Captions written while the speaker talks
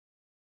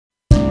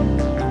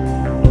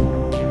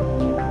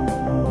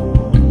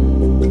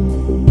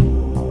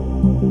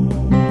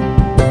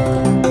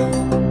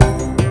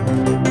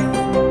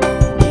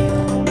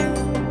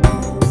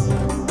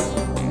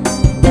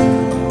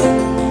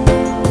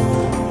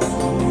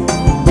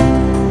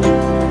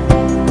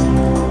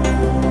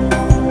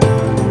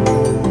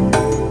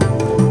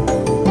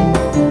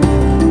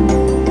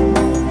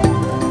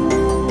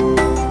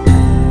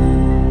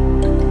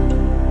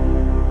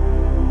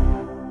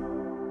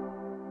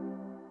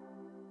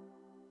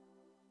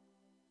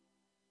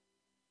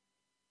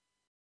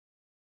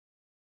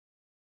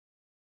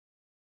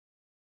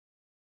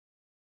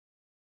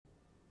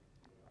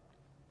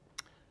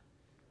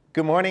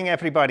Good morning,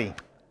 everybody,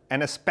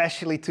 and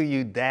especially to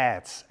you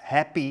dads.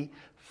 Happy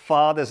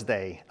Father's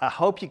Day. I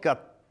hope you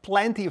got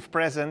plenty of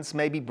presents,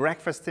 maybe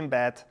breakfast in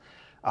bed.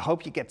 I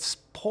hope you get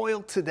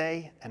spoiled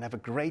today and have a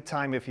great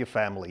time with your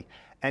family.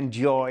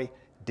 Enjoy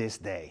this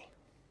day.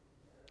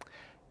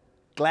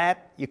 Glad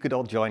you could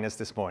all join us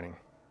this morning.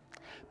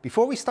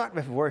 Before we start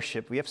with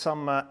worship, we have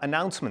some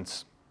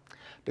announcements.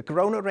 The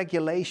corona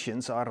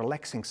regulations are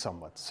relaxing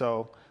somewhat,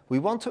 so we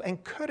want to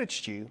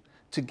encourage you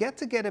to get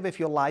together with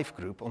your life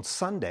group on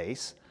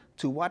Sundays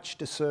to watch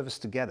the service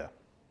together.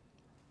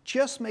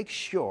 Just make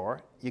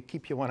sure you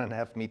keep your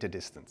 1.5 meter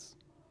distance.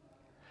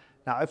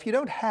 Now, if you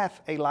don't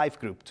have a life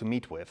group to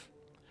meet with,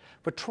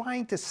 we're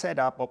trying to set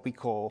up what we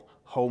call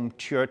home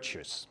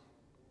churches.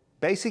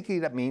 Basically,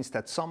 that means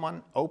that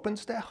someone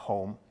opens their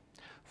home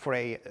for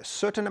a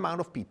certain amount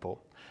of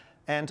people,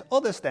 and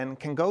others then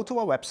can go to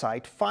our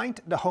website,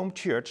 find the home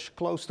church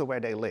close to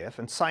where they live,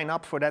 and sign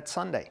up for that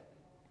Sunday.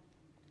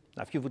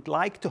 Now, if you would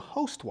like to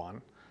host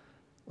one,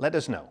 let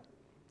us know.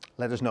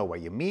 Let us know where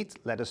you meet.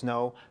 Let us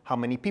know how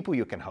many people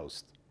you can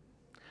host.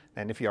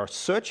 And if you are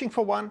searching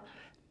for one,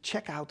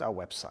 check out our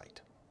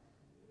website.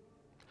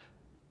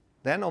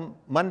 Then on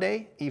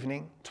Monday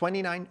evening,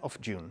 29th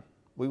of June,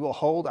 we will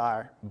hold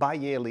our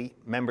bi-yearly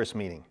members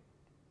meeting.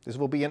 This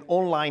will be an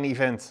online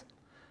event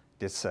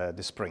this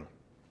spring.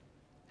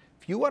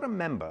 If you are a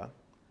member,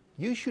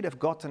 you should have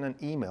gotten an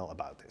email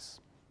about this.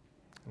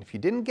 And if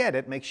you didn't get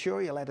it, make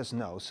sure you let us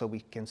know so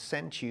we can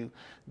send you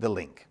the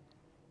link.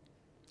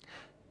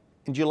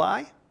 In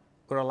July,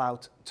 we're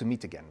allowed to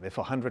meet again with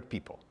 100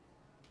 people,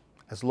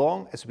 as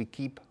long as we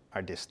keep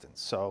our distance.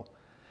 So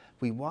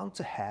we want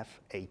to have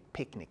a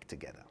picnic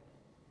together.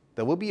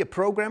 There will be a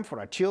program for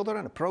our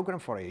children, a program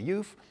for our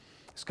youth.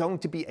 It's going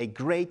to be a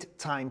great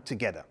time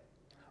together.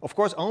 Of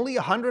course, only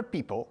 100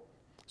 people,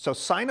 so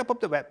sign up on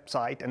the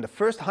website, and the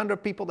first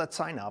 100 people that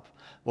sign up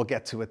will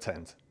get to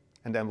attend.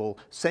 And then we'll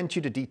send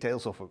you the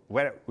details of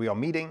where we are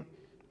meeting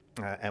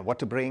and what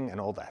to bring and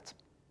all that.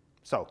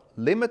 So,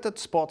 limited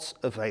spots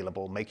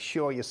available. Make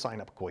sure you sign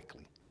up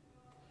quickly.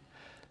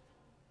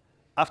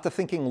 After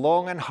thinking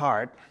long and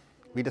hard,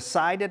 we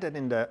decided that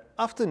in the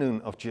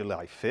afternoon of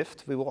July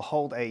 5th, we will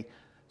hold a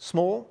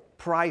small,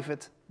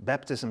 private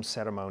baptism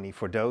ceremony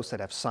for those that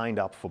have signed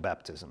up for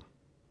baptism.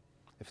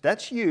 If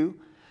that's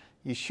you,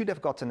 you should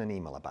have gotten an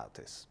email about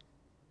this.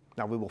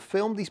 Now, we will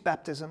film these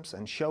baptisms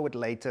and show it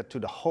later to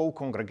the whole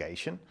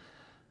congregation,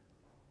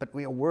 but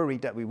we are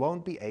worried that we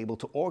won't be able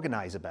to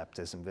organize a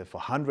baptism with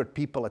 100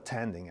 people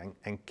attending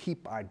and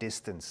keep our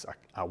distance,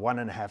 our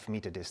 1.5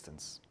 meter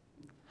distance.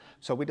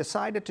 So we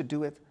decided to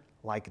do it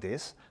like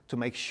this to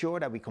make sure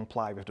that we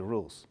comply with the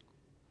rules.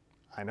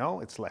 I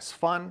know it's less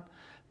fun,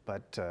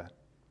 but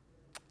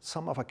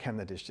some of our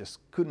candidates just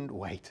couldn't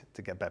wait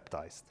to get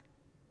baptized.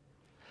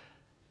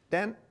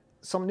 Then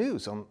some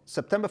news. On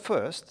September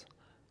 1st,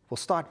 we'll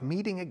start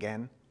meeting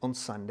again on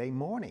Sunday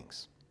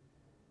mornings.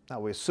 Now,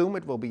 we assume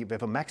it will be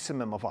with a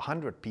maximum of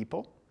 100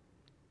 people.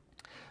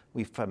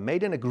 We've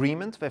made an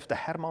agreement with the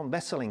Herman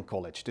Wesseling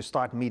College to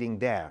start meeting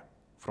there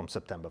from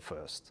September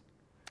 1st.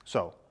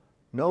 So,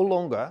 no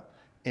longer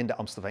in the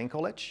Amstelveen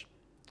College.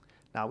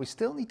 Now, we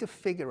still need to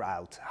figure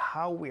out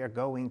how we are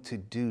going to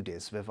do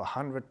this with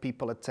 100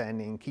 people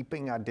attending,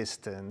 keeping our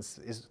distance.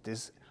 Is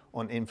this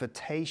on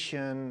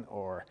invitation,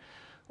 or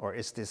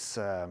is this...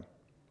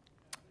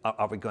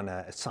 Are we going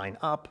to sign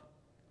up?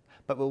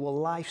 But we will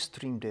live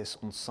stream this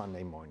on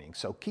Sunday morning.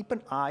 So keep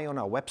an eye on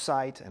our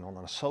website and on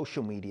our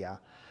social media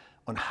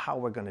on how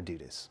we're going to do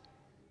this.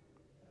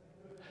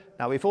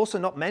 Now, we've also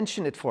not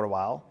mentioned it for a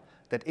while,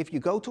 that if you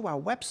go to our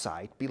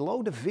website,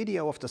 below the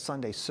video of the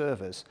Sunday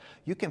service,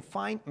 you can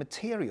find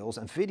materials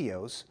and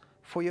videos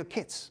for your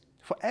kids.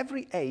 For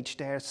every age,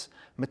 there's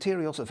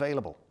materials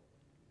available.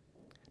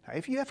 Now,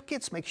 if you have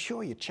kids, make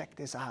sure you check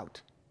this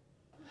out.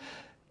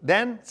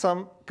 Then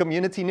some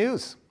community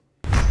news.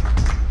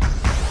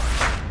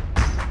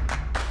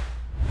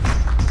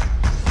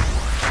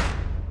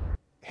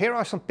 Here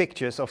are some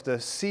pictures of the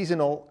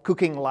seasonal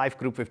cooking life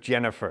group with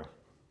Jennifer.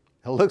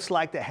 It looks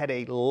like they had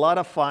a lot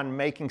of fun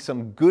making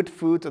some good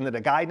food under the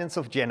guidance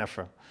of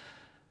Jennifer.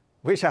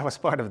 Wish I was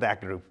part of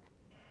that group.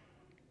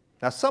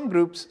 Now, some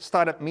groups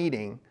started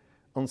meeting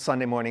on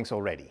Sunday mornings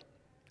already.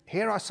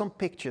 Here are some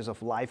pictures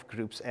of life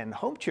groups and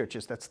home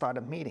churches that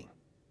started meeting.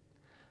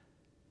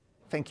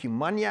 Thank you,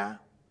 Manya.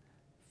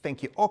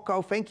 Thank you,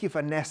 Okko. Thank you,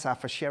 Vanessa,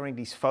 for sharing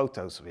these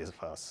photos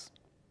with us.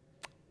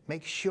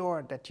 Make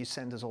sure that you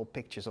send us all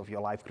pictures of your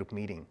life group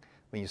meeting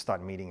when you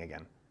start meeting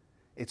again.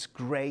 It's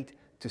great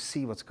to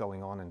see what's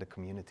going on in the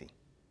community.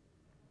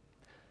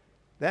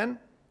 Then,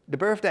 the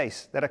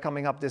birthdays that are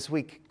coming up this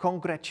week.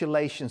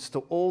 Congratulations to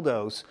all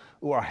those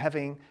who are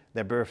having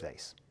their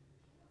birthdays.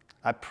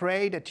 I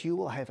pray that you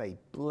will have a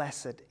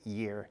blessed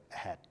year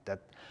ahead,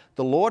 that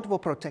the Lord will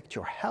protect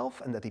your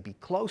health and that He be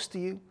close to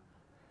you.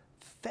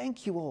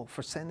 Thank you all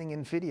for sending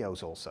in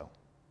videos also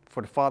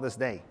for the Father's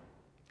Day.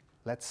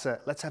 Let's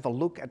have a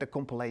look at the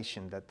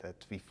compilation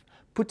that we've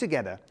put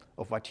together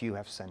of what you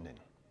have sent in.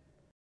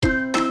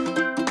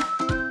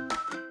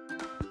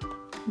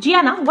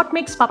 Gianna, what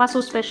makes Papa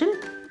so special?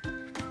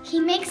 He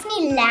makes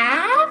me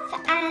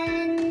laugh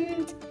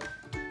and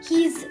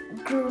he's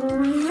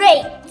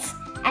great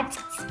at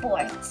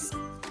sports.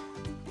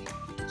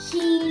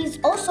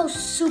 He's also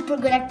super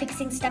good at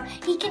fixing stuff.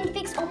 He can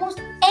fix almost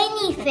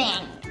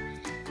anything.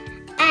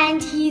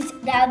 And he's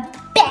the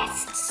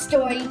best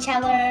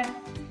storyteller.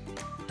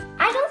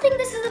 I don't think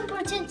this is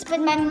important, but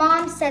my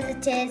mom says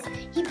it is.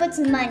 He puts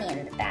money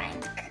in the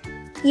bank.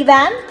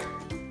 Ivan?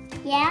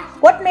 Yeah?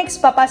 What makes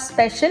Papa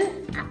special?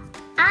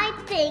 I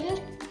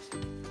think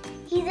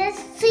he's a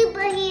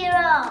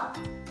superhero.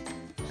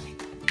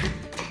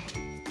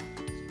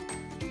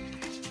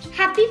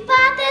 Happy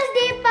Father's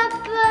Day,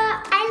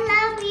 Papa. I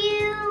love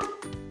you.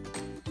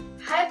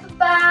 Hi,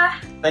 Papa.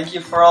 Thank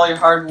you for all your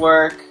hard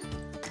work.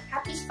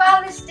 Happy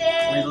Father's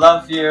Day. We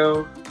love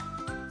you.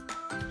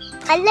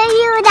 I love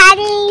you,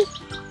 Daddy.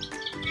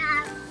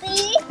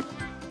 Happy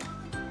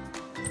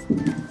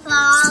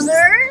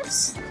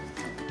Father's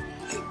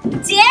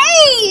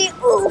Day.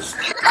 Oof.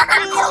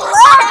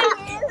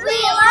 We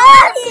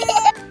love you.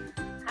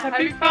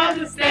 Happy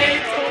Father's Day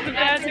to all the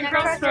dads in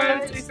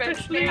Crossroads,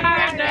 especially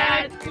our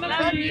dad. We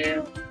love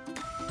you.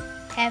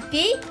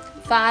 Happy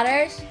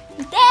Father's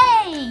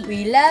Day.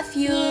 We love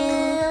you.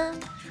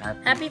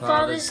 Happy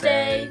Father's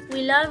Day.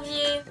 We love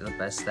you. You're the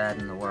best dad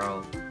in the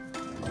world.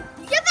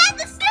 Je bent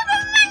de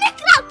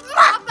Superman-knap.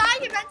 Papa,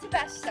 je bent de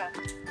beste.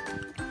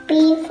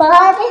 Happy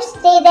Father's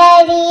Day,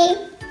 Daddy.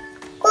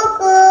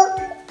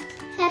 Koekoek.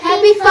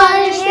 Happy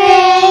Father's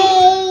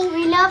Day.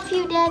 We love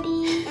you,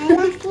 Daddy. I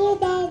love you,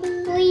 Daddy.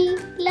 We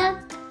love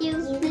you.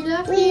 We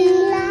love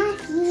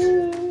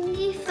you.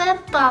 Lieve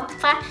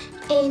papa,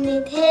 in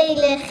het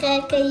hele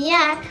gekke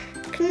jaar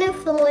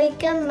knuffel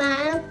ik er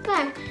maar een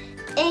paar.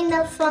 Eén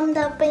daarvan,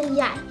 dat ben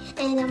jij.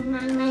 En dat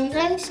maakt mij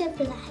reuze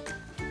blij.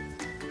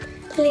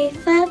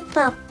 Lieve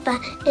papa,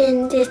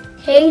 in dit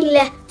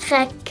hele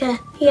gekke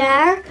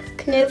jaar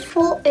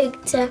knuffel ik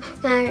er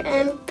maar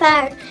een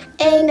paar.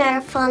 Eén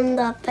daarvan,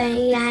 dat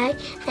ben jij.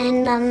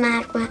 En dat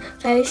maakt me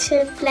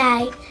reuze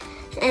blij.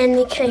 En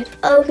ik geef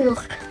ook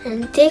nog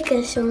een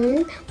dikke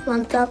zoen,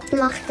 want dat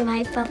mag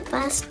bij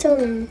papa's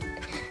doen.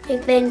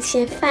 Ik wens je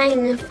een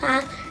fijne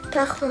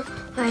vaderdag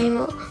waar je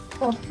me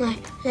op mij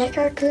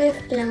lekker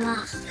knuffelen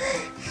mag.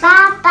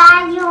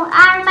 Papa, you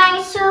are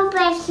my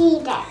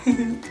superhero.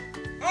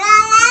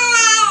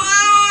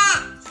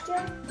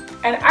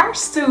 And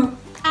ours too.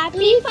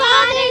 Happy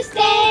Father's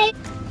Day!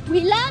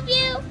 We love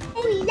you!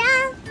 We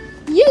love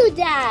you,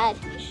 Dad!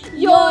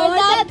 You're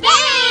the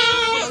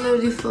best! Hallo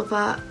lief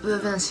papa, we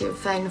wensen je een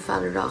fijne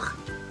vaderdag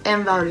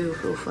en we houden heel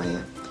veel van je.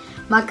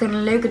 Maak er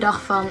een leuke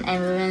dag van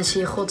en we wensen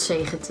je God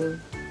zegen toe.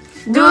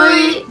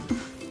 Doei!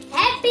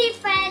 Happy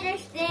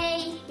Father's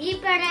Day!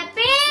 Hyper de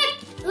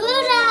piep!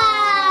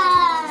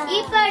 Hoera!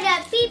 Hyper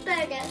de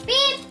pieper de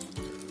piep!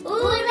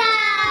 Hoera!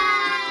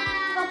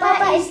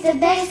 Papa is de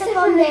beste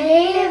van de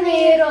hele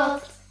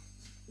wereld.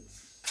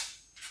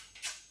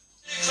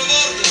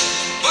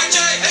 Wat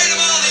jij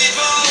helemaal niet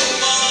wou,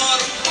 maar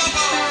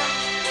papa,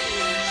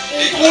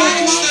 ik lijk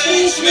nog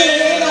steeds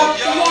weer op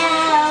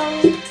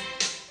jou.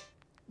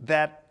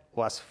 That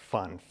was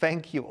fun.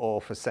 Thank you all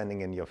for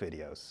sending in your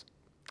videos.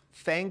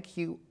 Thank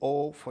you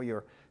all for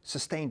your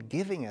sustained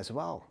giving as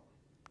well.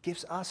 It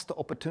gives us the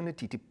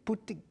opportunity to put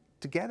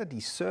together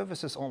these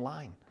services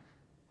online,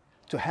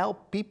 to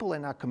help people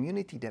in our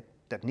community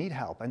that need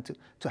help, and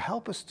to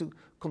help us to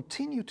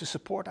continue to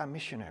support our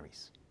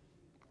missionaries.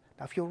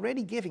 Now, if you're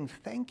already giving,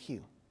 thank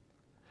you.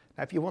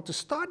 Now, if you want to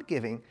start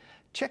giving,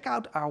 check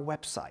out our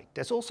website.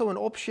 There's also an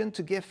option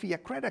to give via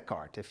credit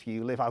card if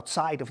you live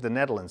outside of the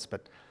Netherlands,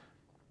 but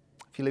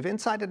if you live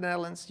inside the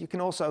Netherlands, you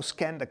can also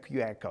scan the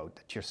QR code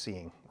that you're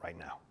seeing right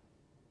now.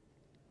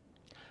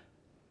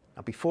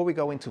 Now, before we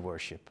go into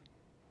worship,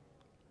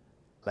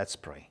 let's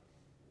pray.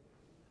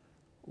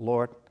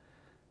 Lord,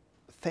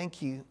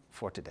 thank you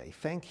for today.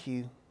 Thank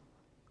you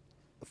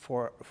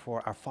for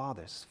our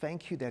fathers.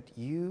 Thank you that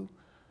you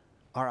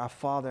are our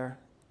Father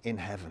in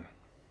heaven.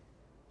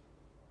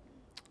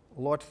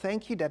 Lord,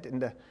 thank you that in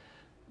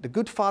the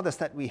good fathers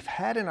that we've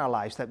had in our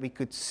lives, that we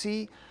could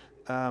see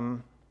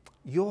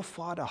your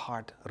father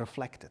heart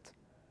reflected.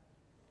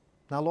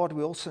 Now, Lord,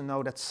 we also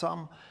know that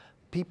some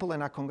people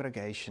in our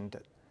congregation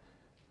that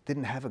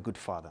didn't have a good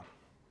father.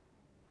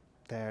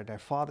 Their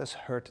fathers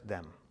hurt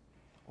them,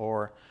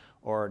 or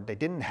they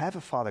didn't have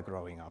a father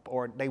growing up,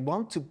 or they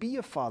want to be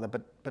a father,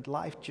 but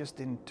life just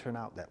didn't turn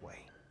out that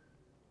way.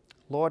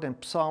 Lord, in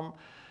Psalm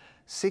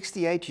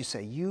 68, you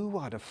say, you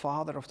are the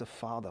father of the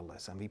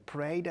fatherless. And we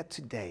pray that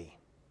today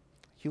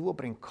you will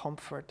bring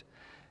comfort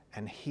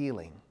and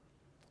healing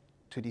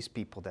to these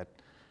people, that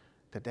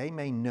they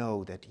may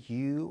know that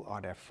you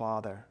are their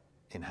Father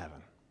in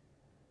heaven.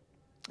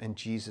 In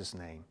Jesus'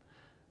 name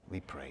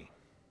we pray.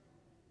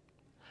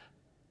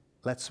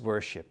 Let's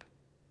worship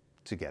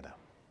together.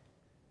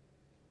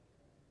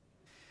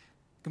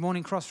 Good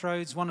morning,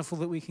 Crossroads. Wonderful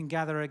that we can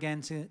gather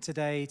again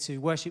today to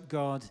worship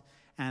God.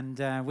 And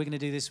we're going to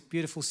do this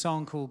beautiful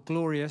song called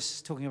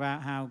Glorious, talking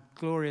about how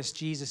glorious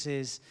Jesus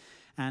is.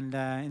 And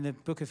in the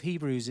book of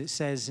Hebrews, it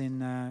says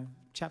in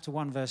chapter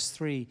 1, verse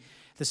 3,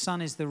 The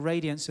Son is the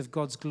radiance of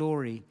God's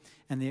glory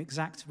and the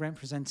exact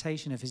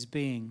representation of his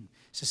being,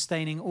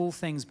 sustaining all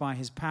things by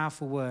his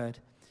powerful word.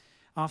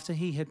 After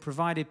he had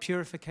provided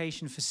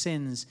purification for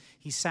sins,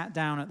 he sat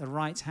down at the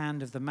right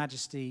hand of the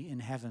Majesty in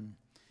heaven.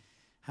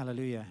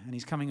 Hallelujah. And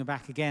he's coming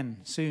back again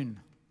soon.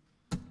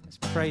 Let's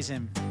praise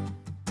him.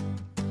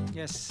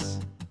 Yes.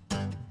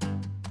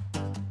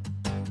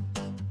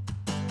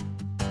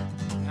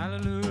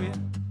 Hallelujah.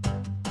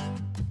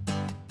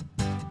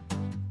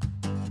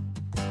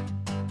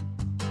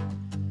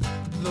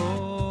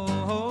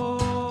 Glorious.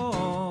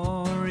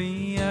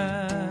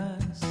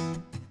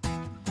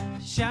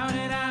 Shout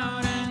it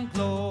out and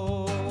glorious.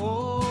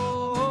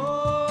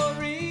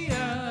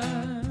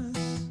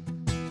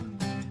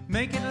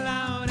 Make it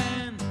loud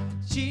and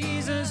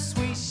Jesus,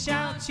 we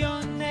shout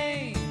your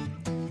name.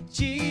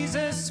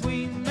 Jesus,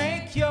 we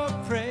make your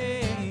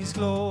praise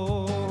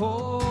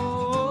glorious.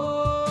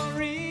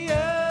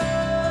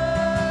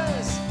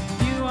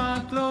 You are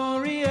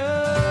glorious.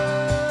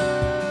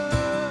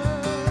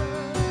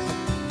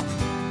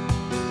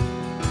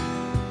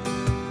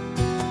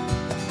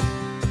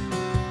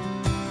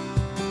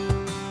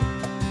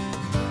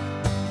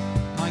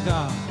 My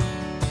God.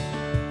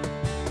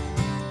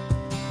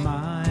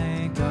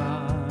 My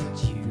God,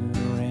 you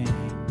reign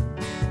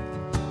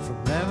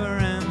forever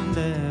and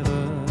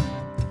ever.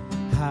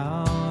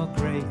 How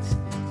great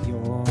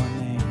your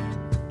name.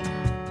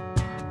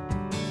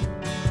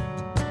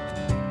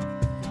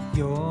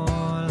 Your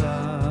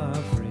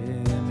love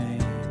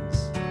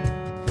remains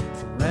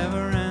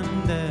forever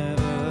and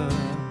ever.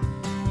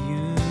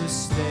 You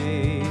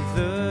stay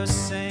the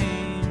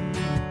same.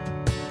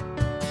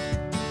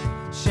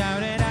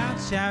 Shout it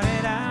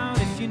out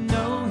if you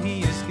know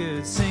he is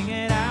good. Sing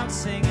it out,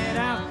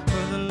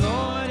 for the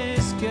Lord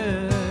is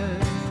good.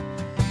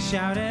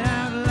 Shout it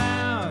out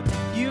loud,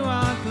 you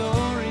are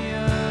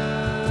glorious,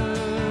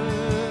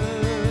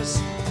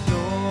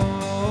 glorious.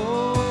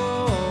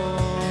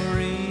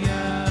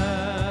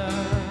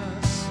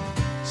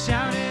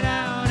 Shout it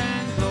out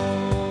and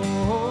glorious.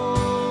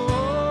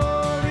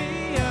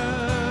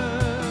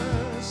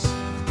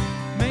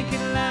 Make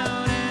it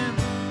loud and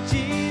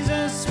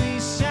Jesus, we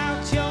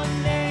shout your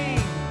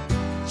name.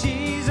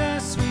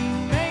 Jesus, we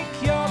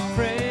make your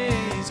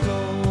praise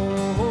glorious.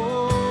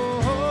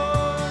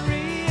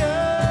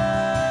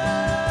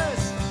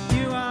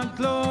 You are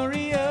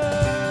glorious.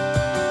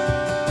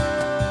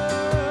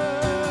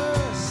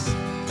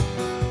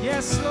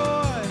 Yes,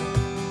 Lord.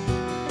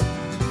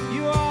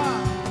 You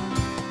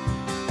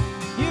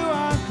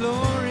are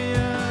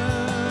glorious.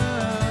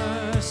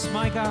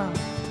 My God.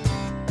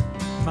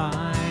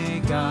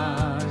 My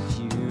God,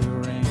 you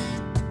reign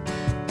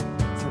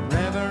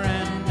forever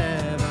and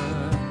ever.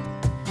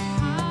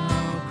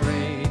 How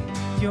great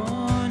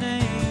your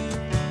name.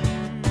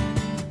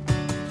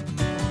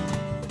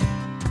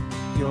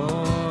 Your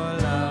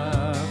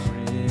love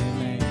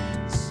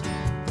remains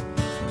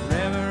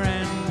forever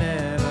and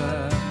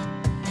ever.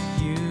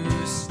 You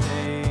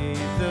stay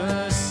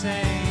the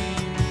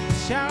same.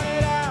 Shout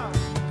it out,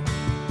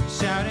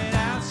 shout it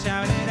out,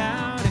 shout it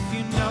out. If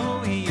you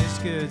know he is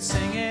good,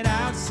 sing it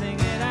out,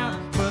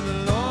 for the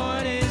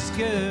Lord is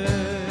good.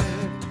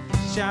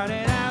 Shout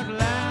it out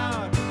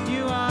loud,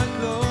 you are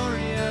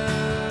glorious,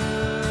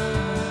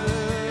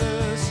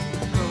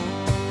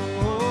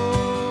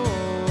 glorious.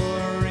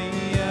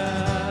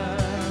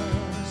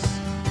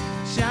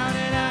 Shout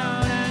it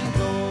out and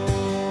glorious.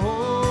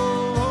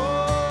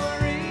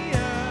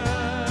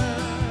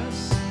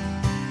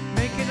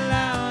 Make it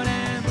loud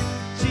and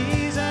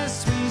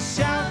Jesus, we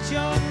shout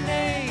your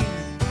name.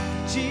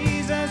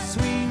 Jesus,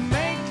 we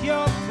make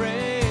your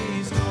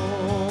praise glorious.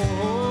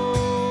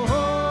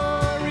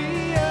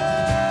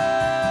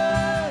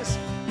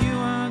 You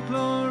are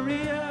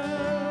glorious.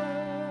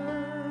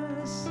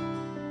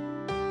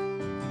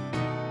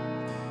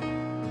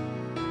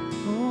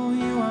 Oh,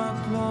 you are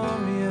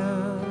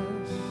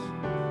glorious.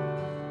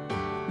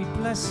 We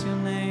bless your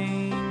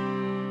name.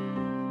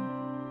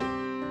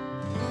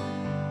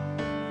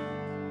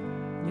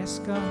 Yes,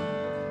 God.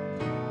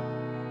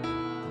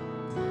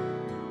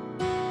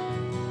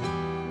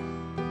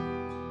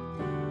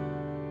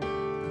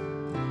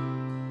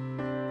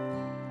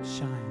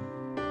 Shine,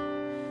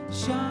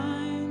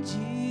 shine,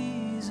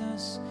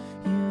 Jesus,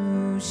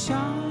 you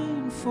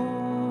shine for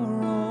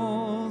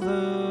all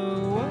the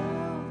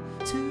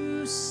world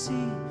to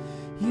see.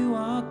 You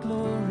are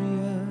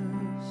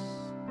glorious.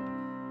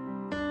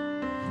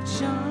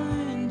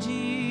 Shine,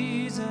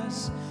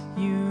 Jesus,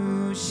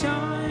 you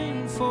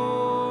shine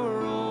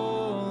for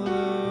all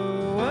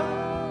the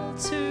world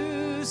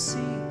to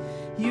see.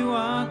 You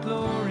are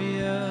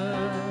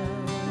glorious.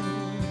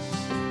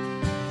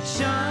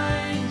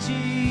 Shine,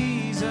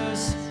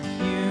 Jesus,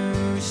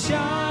 you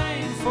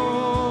shine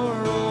for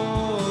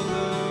all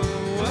the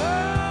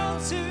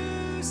world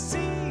to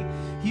see.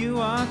 You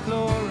are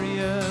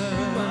glorious.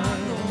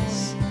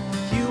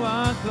 You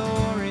are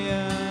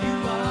glorious. You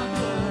are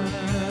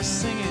glorious.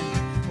 Singing.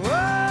 Whoa,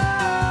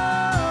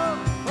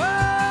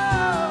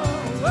 whoa,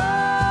 whoa,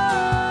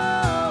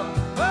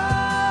 whoa,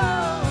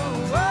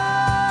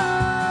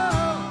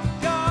 whoa,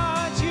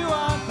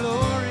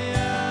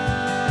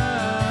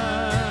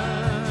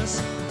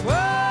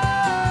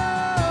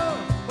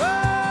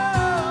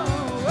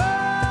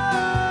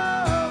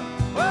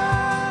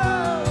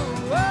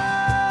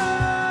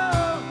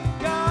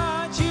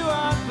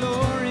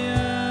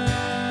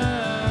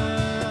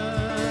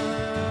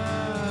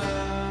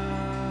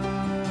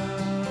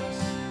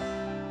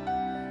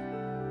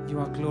 You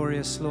are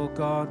glorious, Lord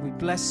God. We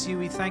bless you.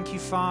 We thank you,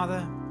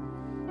 Father.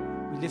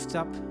 We lift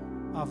up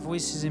our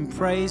voices in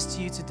praise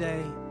to you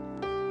today.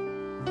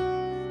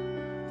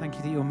 Thank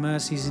you that your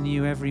mercies are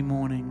new every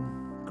morning.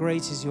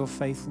 Great is your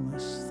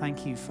faithfulness.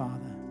 Thank you, Father.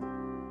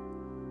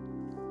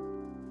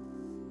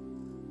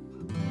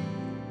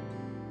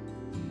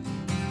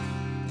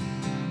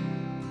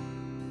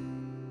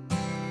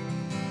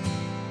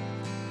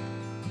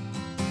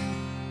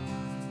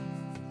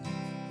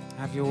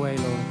 Have your way,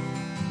 Lord.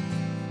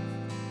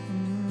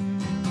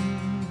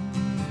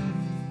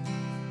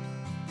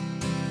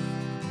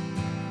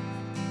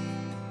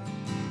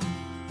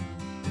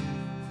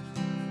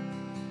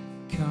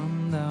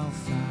 Come, thou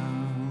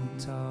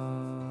fount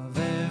of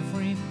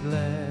every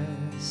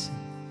blessing,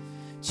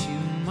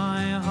 tune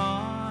my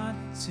heart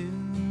to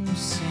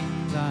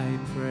sing thy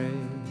praise.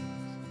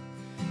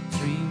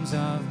 Streams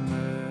of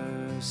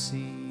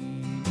mercy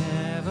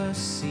never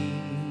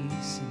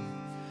ceasing,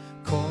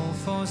 call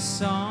for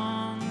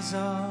songs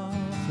of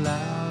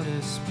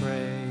loudest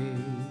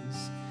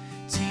praise.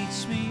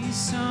 Teach me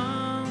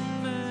some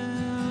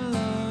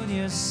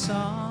melodious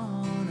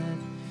sonnet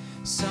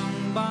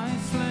sung by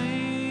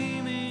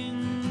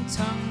flaming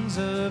tongues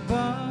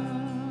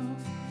above.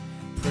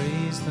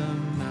 Praise the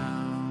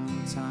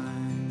mount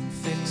I'm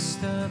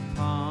fixed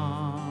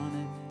upon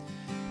it,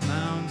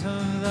 mount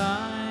of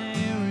thy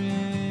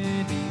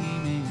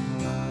redeeming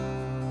love.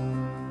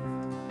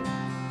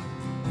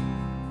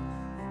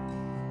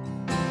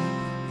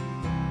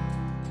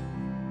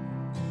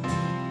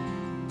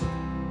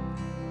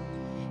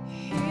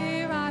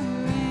 Here I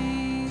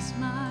raise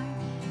my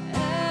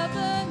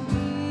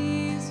Ebenezer,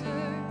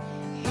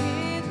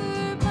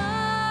 hither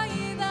by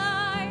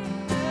thy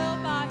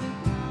help I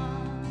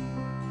come,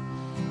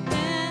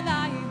 and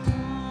I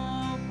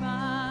hope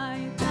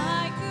by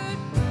thy good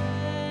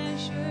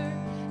pleasure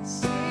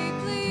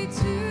safely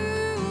to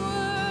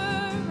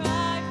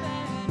arrive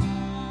at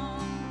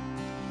home.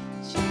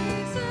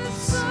 Jesus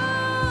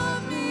saw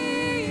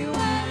me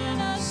when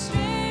a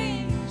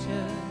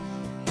stranger,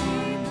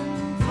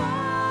 even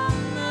from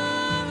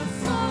the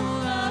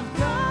fold of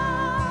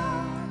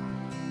God,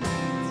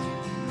 and to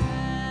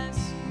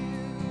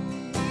rescue me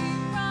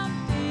from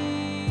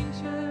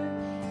danger,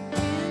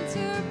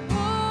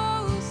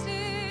 interposed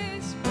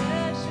his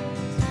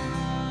precious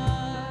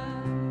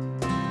blood.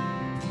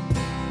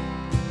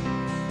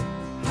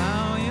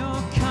 How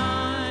your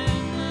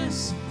kindness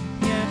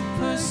yet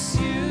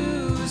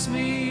pursues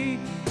me,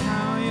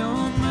 how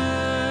your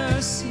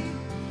mercy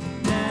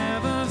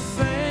never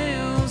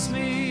fails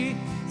me,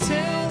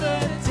 till the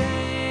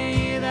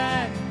day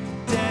that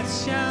death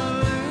shall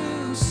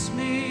loose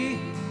me.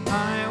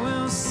 I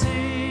will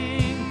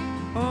sing,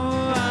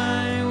 oh,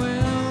 I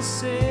will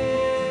sing.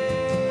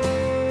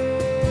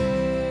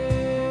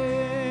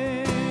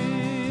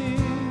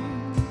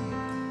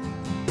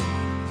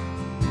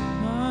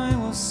 I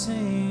will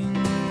sing.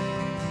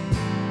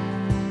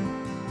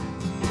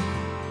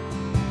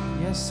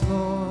 Yes,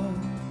 Lord.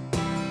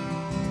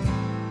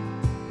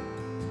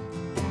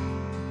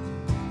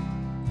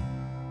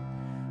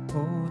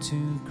 Oh, to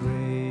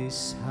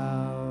grace,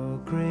 how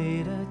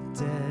great a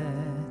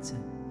debt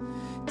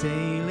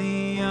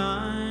daily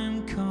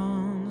I'm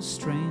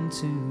constrained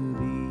to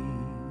be.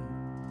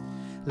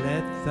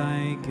 Let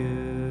thy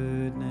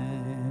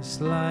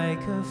goodness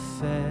like a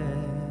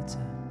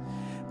fetter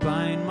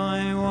bind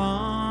my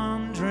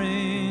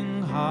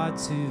wandering heart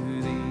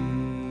to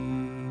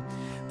thee.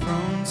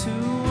 Prone to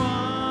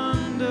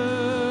wander,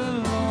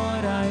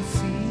 Lord, I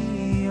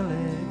feel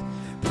it.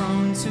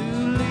 Prone to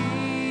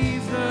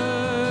leave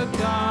the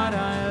God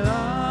I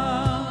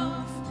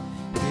love.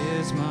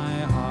 Here's my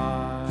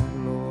heart,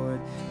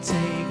 Lord,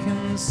 take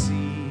and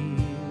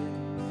seal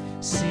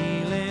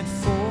it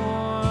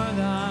for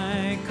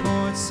thy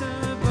courts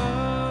above.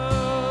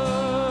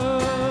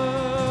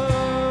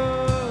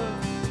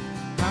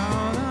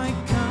 How thy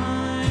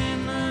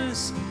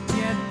kindness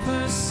yet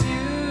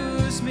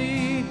pursues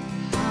me,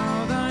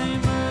 how thy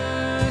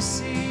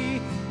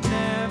mercy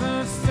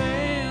never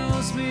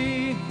fails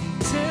me,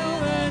 till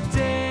the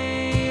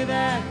day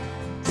that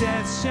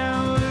death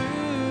shall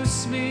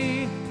loose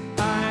me.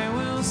 I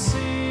will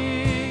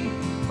sing,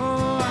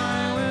 oh,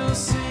 I will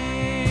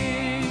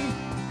sing,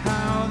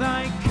 how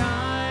thy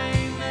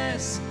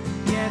kindness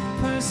yet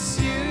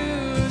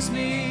pursues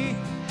me,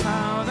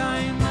 how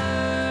thy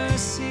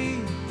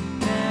mercy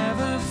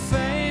never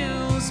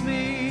fails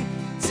me,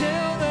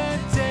 till the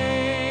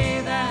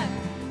day that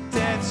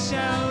death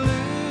shall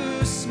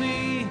loose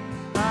me.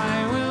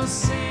 I will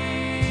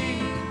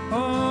sing,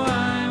 oh,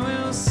 I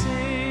will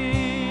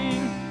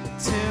sing,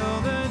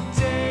 till the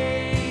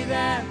day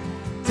that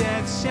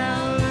death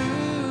shall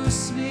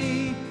loose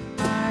me.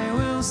 I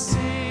will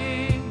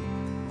sing,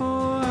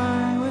 oh,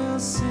 I will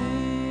sing.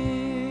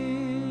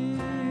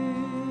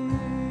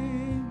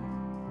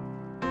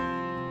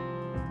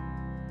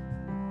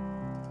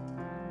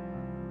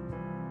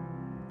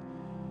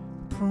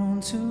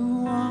 Prone to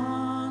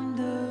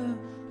wander,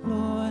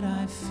 Lord,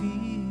 I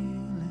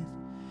feel it.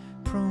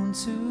 Prone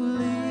to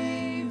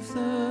leave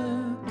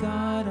the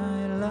God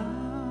I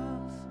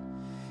love.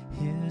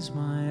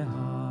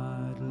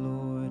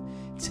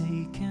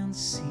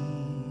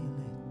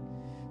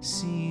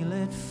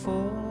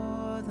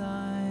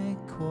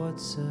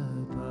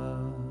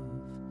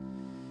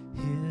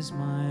 is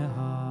my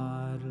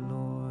heart,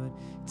 Lord.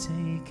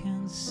 Take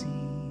and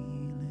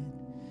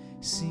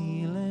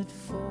seal it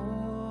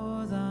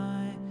for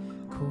thy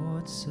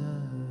courts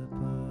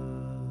above.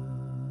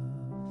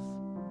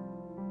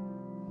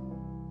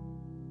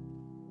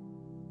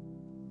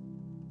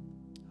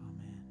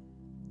 Amen.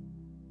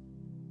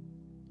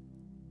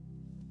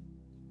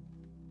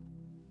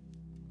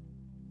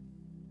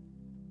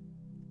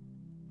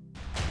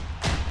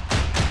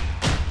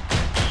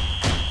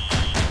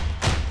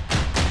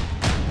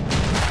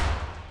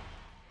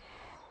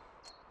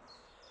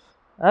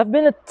 I've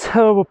been a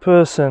terrible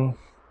person.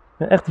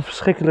 Ik ben echt een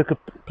verschrikkelijke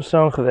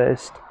persoon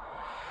geweest.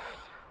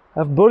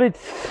 I've bullied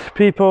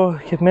people.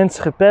 Ik heb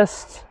mensen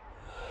gepest.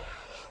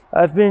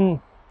 I've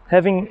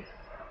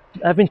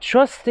been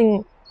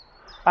trusting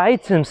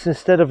items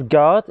instead of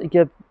God. Ik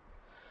heb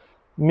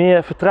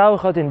meer vertrouwen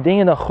gehad in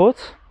dingen dan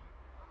God.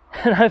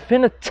 And I've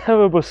been a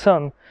terrible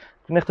son.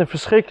 Ik ben echt een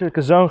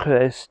verschrikkelijke zoon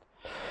geweest.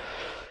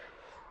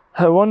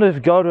 I wonder if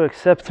God will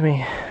accept me.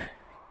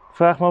 Ik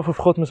vraag me af of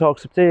God me zal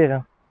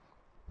accepteren.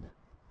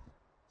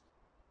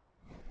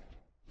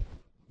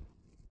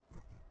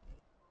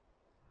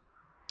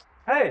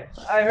 Hey,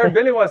 I heard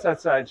Billy was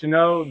outside, you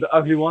know, the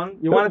ugly one.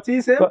 You want to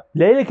tease him?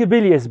 Lelijke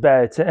Billy is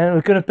buiten en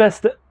we kunnen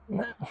pesten.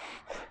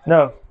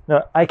 No,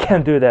 I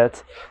can't do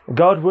that.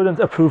 God wouldn't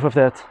approve of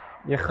that.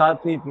 Je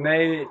gaat niet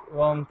mee,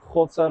 want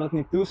God zou dat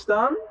niet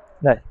toestaan?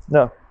 Nee,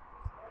 no.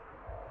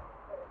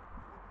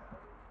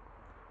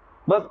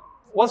 But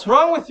what's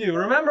wrong with you?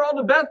 Remember all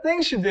the bad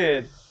things you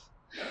did?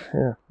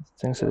 Yeah,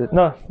 things I did.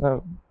 No.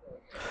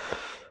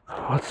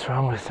 What's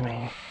wrong with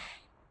me?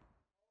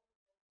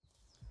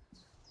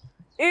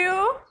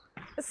 Ew,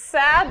 a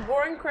sad,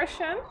 boring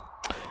Christian.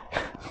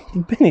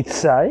 Ik ben niet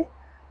saai.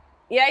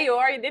 Yeah, you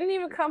are. You didn't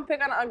even come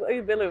pick on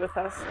Ugly Billy with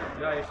us.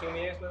 Ja, je ging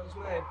niet eens met ons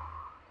mee.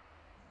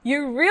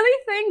 You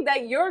really think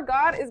that your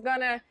God is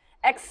gonna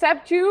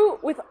accept you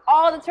with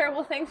all the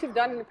terrible things you've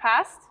done in the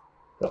past?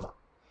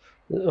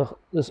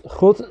 Dus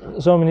God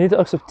zal me niet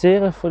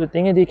accepteren voor de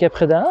dingen die ik heb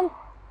gedaan?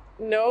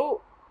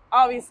 No,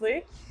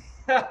 obviously.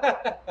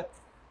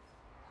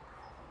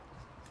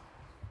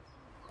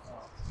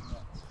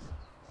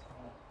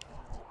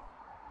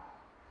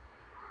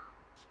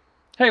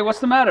 Hey, what's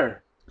the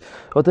matter?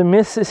 Wat er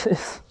mis is,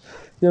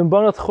 ik ben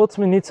bang dat God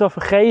me niet zal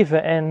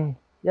vergeven en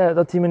ja,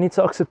 dat hij me niet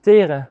zal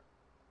accepteren.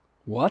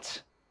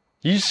 What?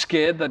 You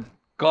scared that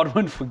God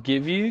won't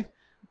forgive you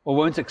or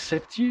won't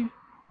accept you?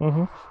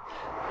 Mm-hmm.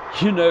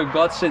 You know,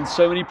 God sent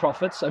so many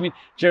prophets. I mean,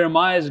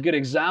 Jeremiah is a good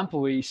example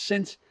where he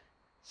sent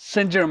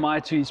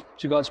Jeremiah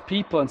to God's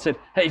people and said,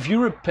 hey, if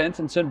you repent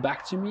and turn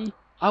back to me,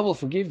 I will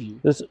forgive you.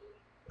 Dus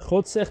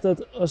God zegt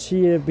dat als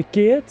je je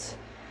bekeert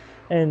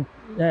en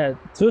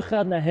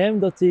teruggaat naar hem,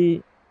 dat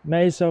hij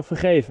mij zal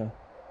vergeven.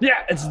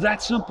 Yeah, it's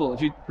that simple. If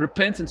you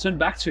repent and turn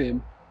back to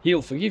him,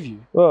 he'll forgive you.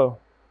 Wow.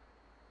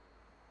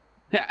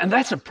 Yeah, and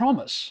that's a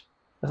promise.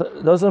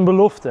 Dat is een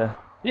belofte.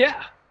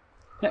 Yeah.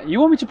 Yeah, you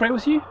want me to pray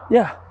with you?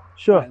 Yeah,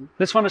 sure.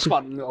 Let's find a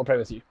spot and I'll pray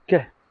with you.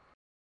 Okay.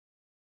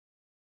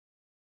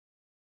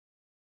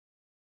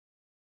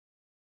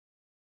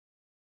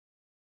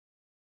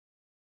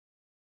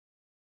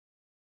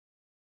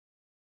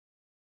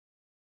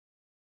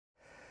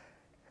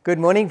 Good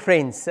morning,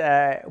 friends.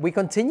 We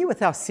continue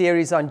with our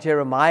series on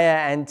Jeremiah,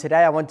 and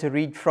today I want to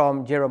read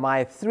from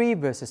Jeremiah 3,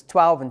 verses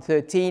 12 and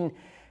 13,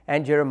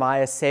 and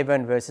Jeremiah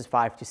 7, verses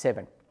 5 to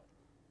 7.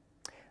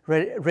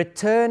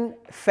 Return,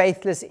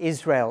 faithless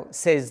Israel,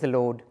 says the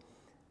Lord.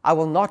 I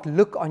will not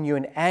look on you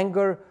in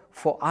anger,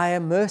 for I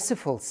am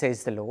merciful,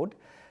 says the Lord.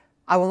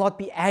 I will not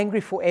be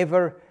angry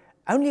forever.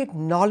 Only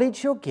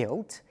acknowledge your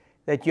guilt,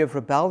 that you have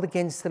rebelled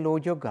against the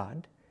Lord your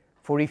God.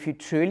 For if you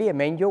truly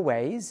amend your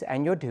ways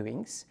and your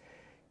doings,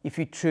 if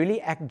you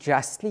truly act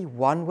justly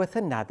one with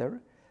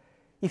another,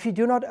 if you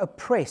do not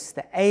oppress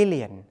the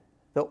alien,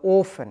 the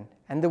orphan,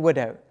 and the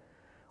widow,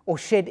 or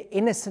shed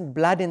innocent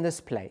blood in this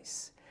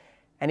place,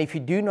 and if you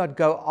do not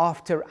go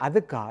after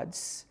other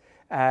gods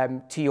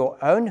to your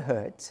own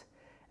hurt,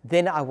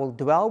 then I will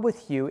dwell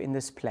with you in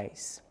this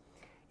place,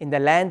 in the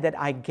land that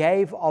I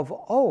gave of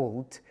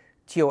old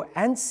to your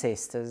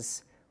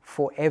ancestors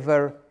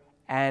forever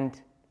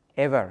and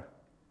ever.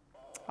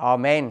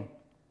 Amen.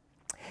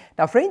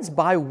 Now, friends,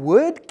 by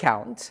word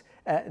count,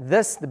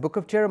 the book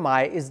of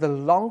Jeremiah, is the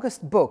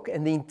longest book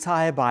in the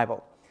entire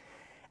Bible.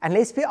 And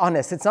let's be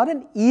honest, it's not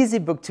an easy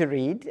book to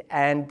read,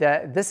 and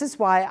this is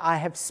why I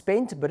have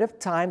spent a bit of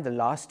time the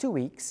last 2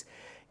 weeks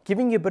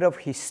giving you a bit of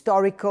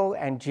historical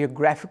and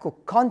geographical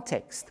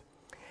context,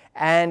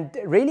 and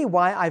really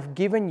why I've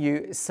given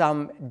you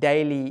some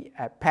daily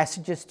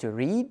passages to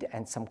read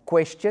and some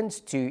questions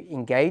to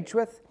engage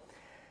with,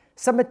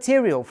 some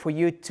material for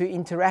you to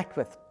interact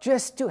with,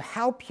 just to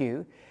help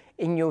you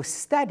in your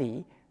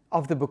study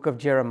of the book of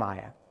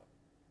Jeremiah.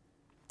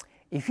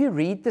 If you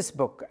read this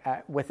book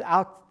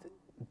without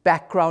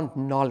background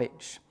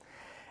knowledge,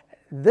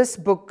 this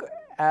book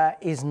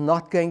is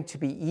not going to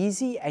be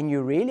easy, and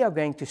you really are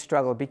going to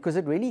struggle because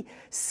it really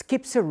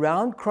skips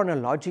around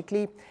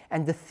chronologically,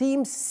 and the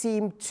themes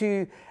seem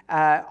to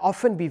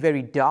often be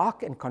very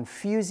dark and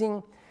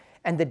confusing,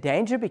 And the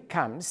danger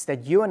becomes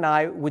that you and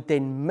I would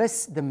then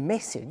miss the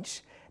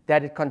message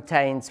that it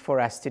contains for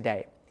us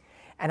today.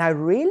 And I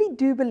really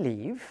do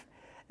believe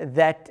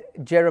that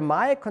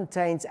Jeremiah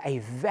contains a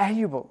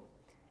valuable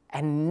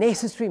and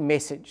necessary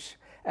message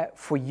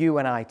for you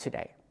and I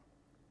today.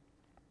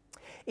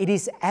 It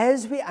is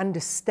as we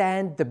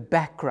understand the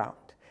background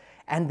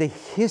and the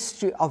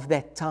history of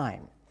that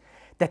time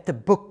that the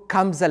book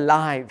comes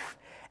alive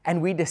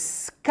and we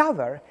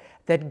discover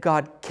that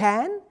God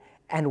can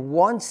and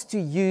wants to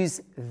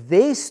use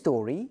their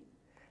story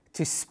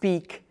to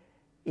speak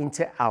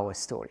into our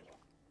story.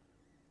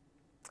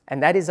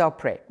 And that is our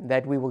prayer,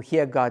 that we will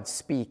hear God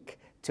speak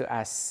to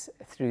us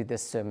through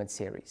this sermon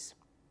series.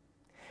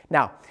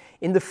 Now,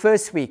 in the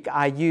first week,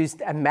 I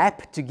used a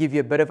map to give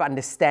you a bit of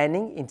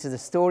understanding into the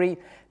story.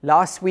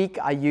 Last week,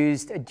 I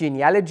used a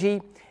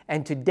genealogy,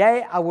 and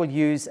today I will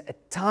use a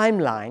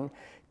timeline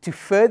to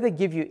further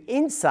give you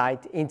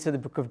insight into the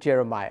book of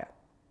Jeremiah.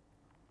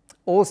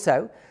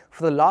 Also,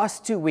 for the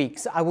last 2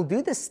 weeks, I will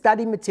do the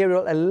study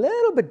material a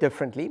little bit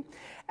differently,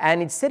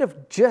 and instead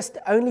of just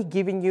only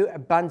giving you a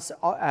bunch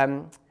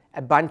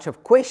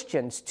of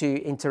questions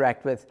to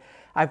interact with,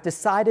 I've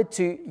decided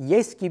to,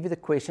 yes, give you the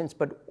questions,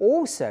 but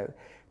also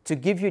to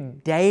give you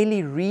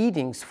daily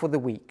readings for the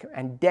week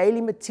and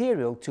daily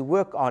material to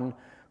work on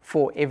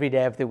for every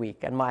day of the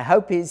week. And my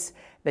hope is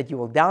that you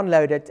will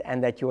download it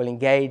and that you will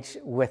engage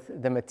with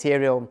the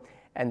material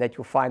and that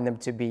you'll find them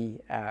to be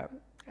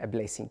a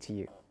blessing to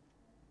you.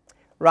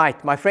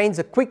 Right, my friends,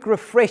 a quick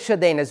refresher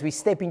then as we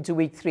step into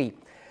week 3.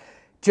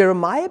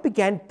 Jeremiah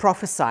began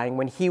prophesying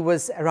when he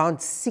was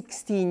around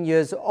 16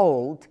 years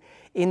old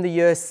in the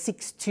year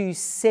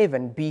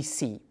 627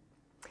 BC.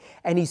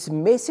 And his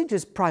message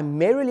is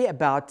primarily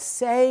about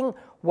saying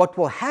what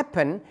will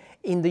happen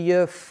in the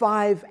year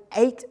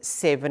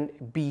 587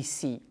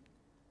 BC.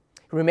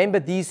 Remember,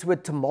 these were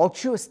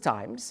tumultuous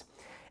times,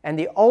 and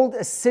the old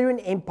Assyrian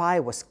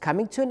Empire was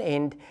coming to an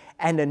end,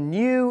 and a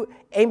new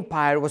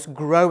empire was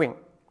growing.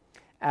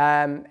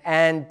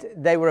 And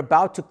they were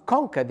about to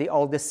conquer the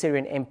old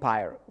Assyrian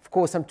Empire. Of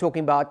course, I'm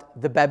talking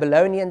about the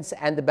Babylonians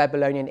and the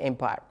Babylonian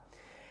Empire.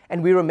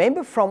 And we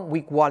remember from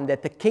week 1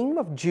 that the kingdom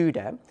of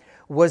Judah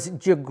was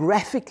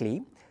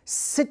geographically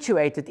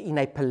situated in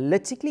a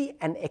politically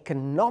and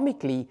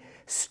economically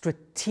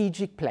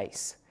strategic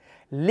place,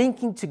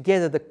 linking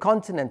together the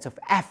continents of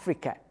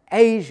Africa,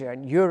 Asia,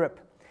 and Europe.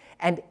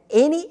 And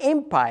any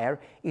empire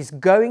is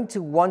going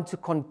to want to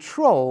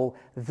control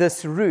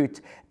this route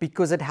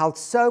because it held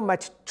so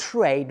much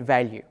trade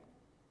value.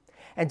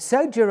 And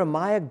so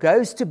Jeremiah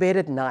goes to bed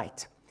at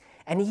night,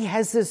 and he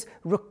has this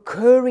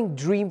recurring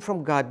dream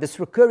from God, this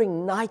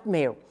recurring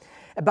nightmare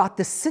about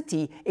the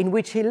city in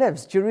which he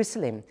lives,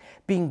 Jerusalem,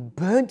 being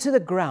burned to the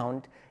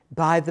ground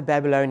by the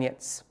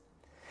Babylonians.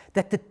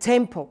 That the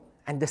temple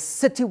and the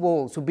city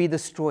walls will be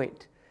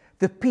destroyed,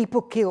 the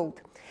people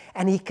killed.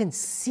 And he can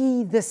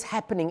see this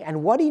happening.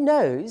 And what he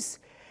knows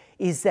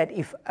is that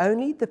if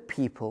only the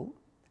people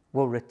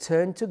will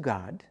return to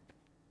God,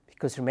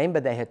 because remember,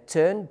 they had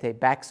turned their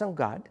backs on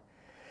God,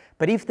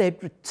 but if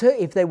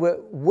they were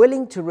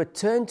willing to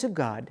return to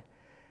God,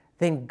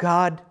 then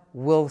God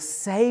will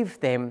save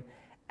them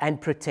and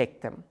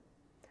protect them.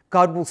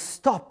 God will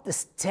stop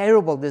this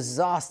terrible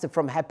disaster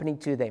from happening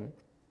to them.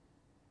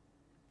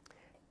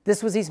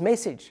 This was his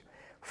message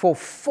for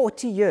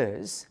 40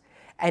 years.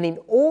 And in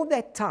all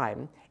that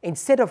time,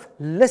 instead of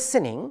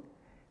listening,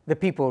 the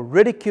people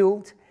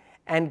ridiculed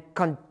and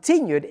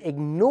continued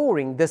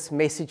ignoring this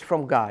message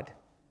from God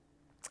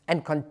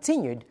and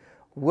continued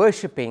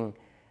worshipping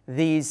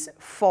these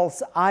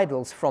false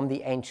idols from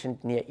the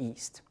ancient Near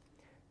East,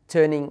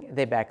 turning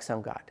their backs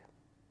on God.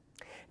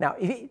 Now,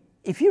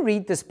 if you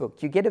read this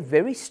book, you get a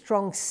very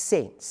strong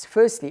sense,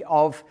 firstly,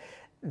 of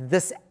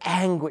this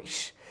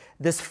anguish,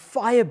 this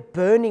fire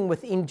burning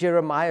within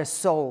Jeremiah's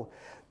soul.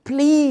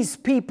 Please,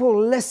 people,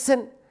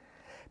 listen,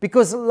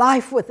 because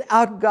life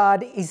without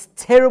God is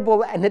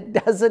terrible and it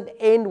doesn't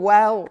end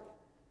well.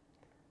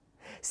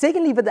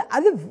 Secondly, but the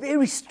other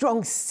very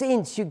strong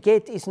sense you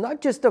get is not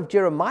just of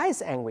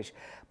Jeremiah's anguish,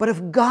 but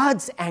of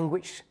God's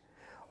anguish.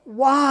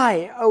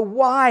 Why, oh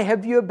why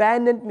have you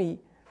abandoned me?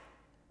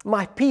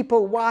 My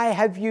people, why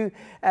have you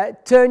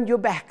turned your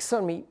backs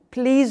on me?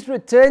 Please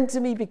return to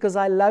me because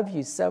I love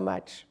you so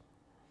much.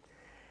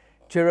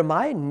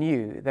 Jeremiah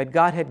knew that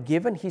God had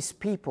given his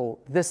people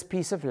this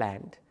piece of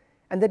land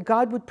and that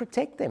God would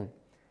protect them,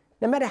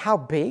 no matter how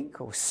big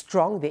or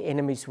strong their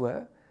enemies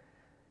were,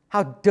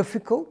 how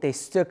difficult their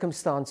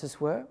circumstances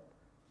were.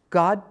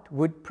 God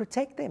would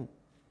protect them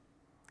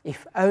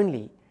if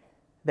only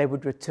they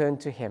would return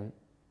to him.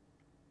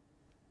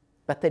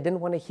 But they didn't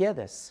want to hear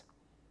this,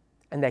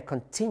 and they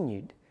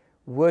continued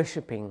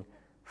worshipping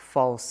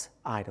false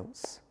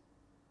idols.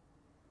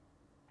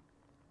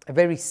 A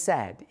very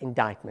sad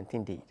indictment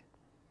indeed.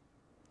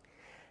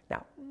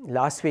 Now,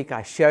 last week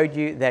I showed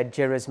you that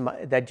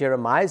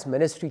Jeremiah's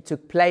ministry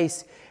took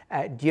place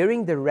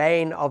during the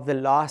reign of the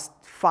last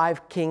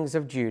 5 kings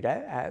of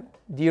Judah.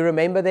 Do you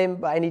remember them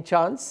by any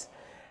chance?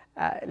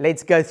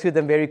 Let's go through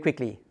them very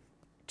quickly.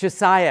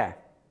 Josiah,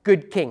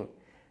 good king.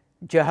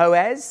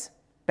 Jehoaz,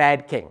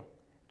 bad king.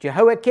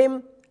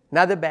 Jehoiakim,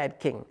 another bad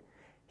king.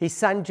 His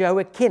son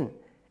Jehoiakim,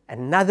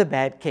 another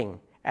bad king.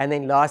 And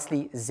then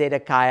lastly,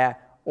 Zedekiah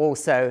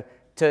also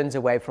turns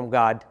away from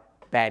God,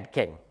 bad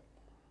king.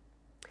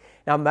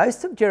 Now,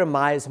 most of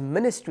Jeremiah's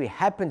ministry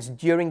happens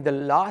during the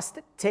last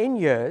 10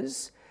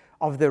 years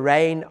of the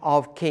reign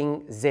of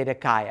King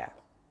Zedekiah,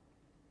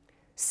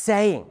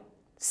 saying,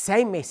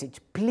 same message,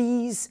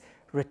 please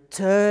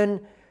return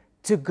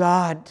to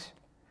God.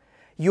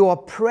 You are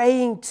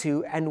praying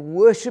to and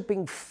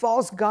worshiping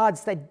false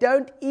gods that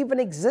don't even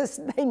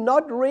exist. They're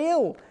not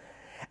real.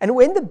 And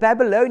when the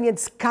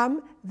Babylonians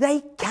come,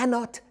 they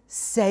cannot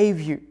save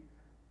you.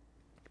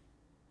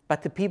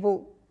 But the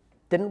people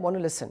didn't want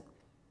to listen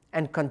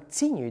and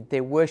continued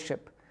their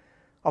worship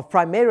of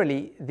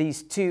primarily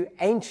these two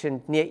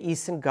ancient Near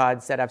Eastern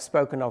gods that I've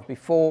spoken of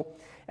before.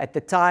 At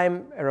the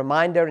time, a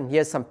reminder, and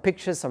here's some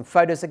pictures, some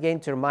photos again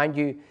to remind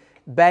you,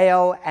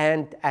 Baal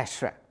and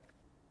Asherah,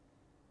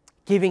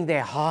 giving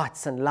their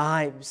hearts and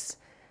lives,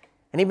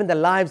 and even the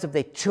lives of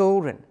their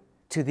children,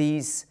 to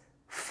these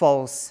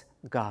false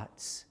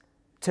gods,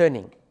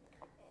 turning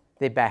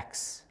their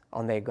backs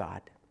on their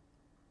God.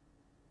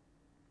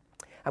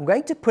 I'm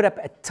going to put up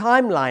a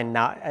timeline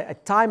now, a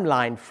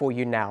timeline for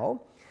you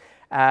now,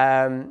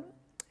 and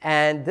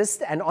on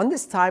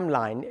this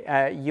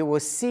timeline, you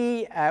will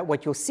see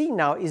what you'll see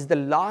now is the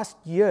last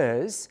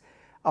years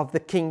of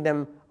the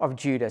kingdom of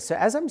Judah. So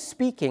as I'm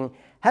speaking,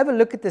 have a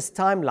look at this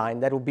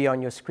timeline that will be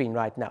on your screen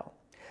right now.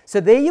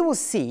 So there you will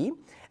see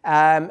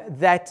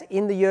that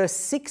in the year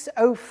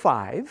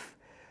 605,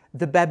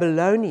 the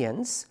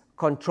Babylonians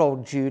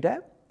controlled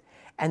Judah,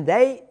 and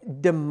they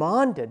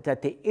demanded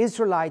that the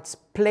Israelites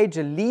pledge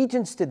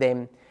allegiance to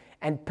them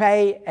and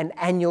pay an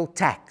annual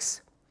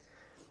tax.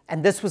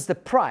 And this was the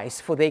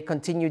price for their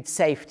continued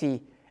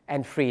safety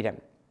and freedom.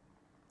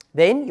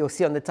 Then you'll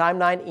see on the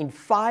timeline in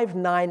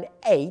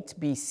 598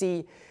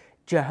 BC,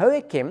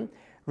 Jehoiakim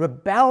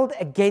rebelled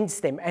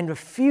against them and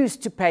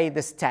refused to pay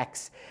this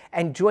tax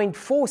and joined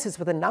forces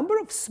with a number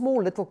of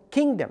small little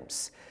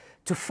kingdoms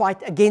to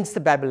fight against the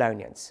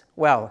Babylonians.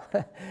 Well,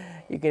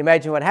 you can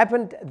imagine what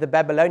happened. The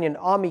Babylonian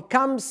army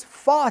comes,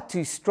 far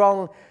too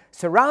strong,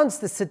 surrounds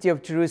the city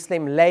of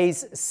Jerusalem,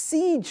 lays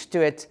siege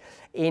to it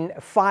in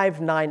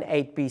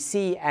 598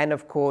 BC, and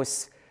of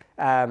course,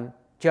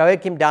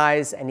 Jehoiakim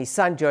dies, and his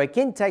son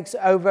Joachim takes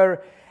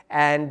over,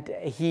 and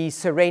he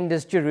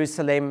surrenders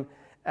Jerusalem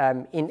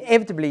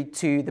inevitably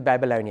to the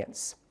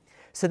Babylonians.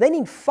 So then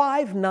in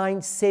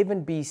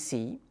 597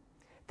 BC,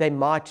 they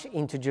march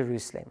into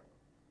Jerusalem.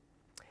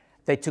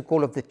 They took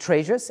all of the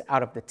treasures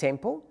out of the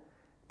temple.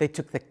 They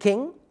took the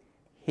king,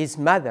 his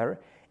mother,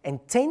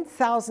 and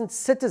 10,000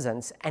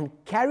 citizens and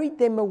carried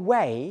them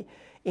away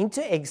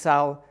into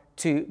exile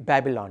to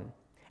Babylon.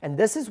 And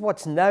this is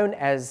what's known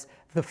as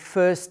the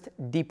first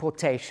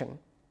deportation.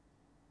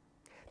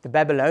 The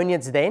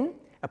Babylonians then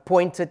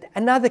appointed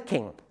another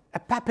king, a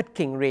puppet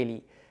king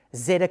really,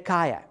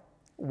 Zedekiah,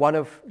 one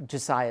of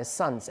Josiah's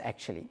sons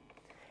actually.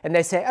 And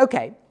they say,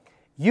 okay,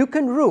 you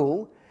can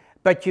rule,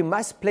 but you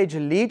must pledge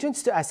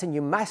allegiance to us and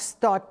you must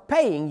start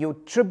paying your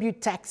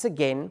tribute tax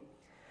again.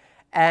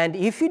 And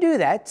if you do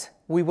that,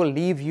 we will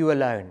leave you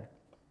alone.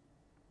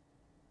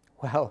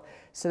 Well,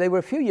 so there were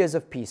a few years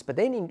of peace, but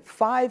then in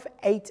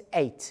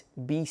 588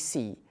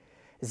 BC,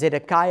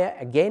 Zedekiah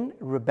again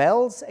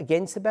rebels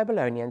against the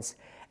Babylonians,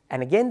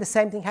 and again the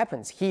same thing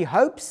happens. He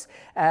hopes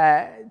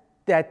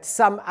that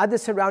some other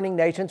surrounding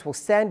nations will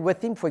stand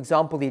with him, for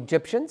example the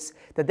Egyptians,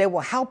 that they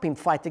will help him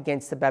fight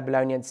against the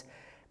Babylonians.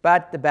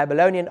 But the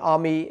Babylonian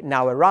army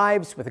now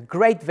arrives with a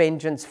great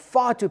vengeance,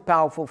 far too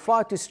powerful,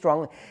 far too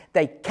strong.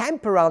 They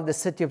camp around the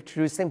city of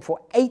Jerusalem for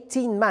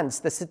 18 months.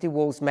 The city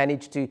walls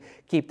managed to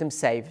keep them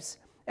safe.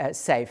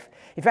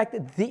 In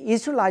fact, the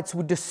Israelites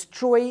would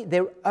destroy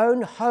their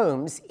own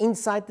homes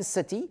inside the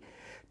city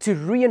to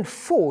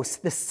reinforce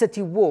the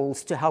city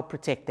walls to help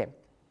protect them.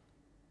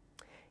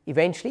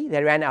 Eventually,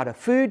 they ran out of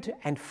food,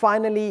 and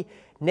finally,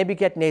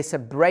 Nebuchadnezzar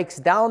breaks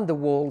down the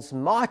walls,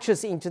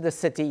 marches into the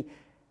city,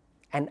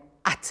 and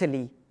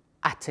utterly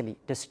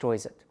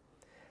destroys it.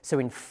 So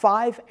in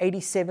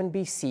 587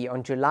 BC,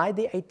 on July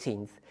the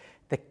 18th,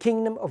 the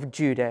kingdom of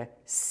Judah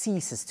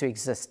ceases to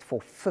exist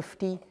for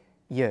 50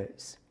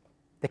 years.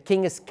 The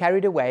king is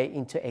carried away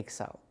into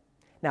exile.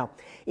 Now,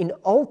 in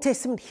Old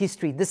Testament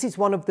history, this is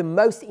one of the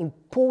most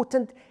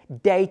important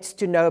dates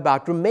to know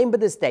about. Remember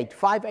this date,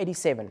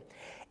 587.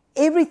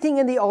 Everything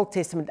in the Old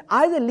Testament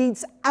either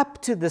leads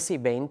up to this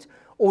event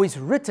or is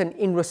written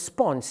in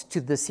response to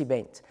this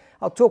event.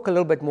 I'll talk a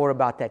little bit more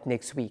about that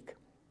next week.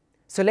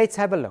 So let's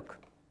have a look.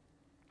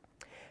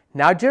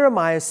 Now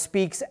Jeremiah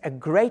speaks a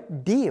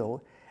great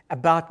deal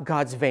about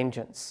God's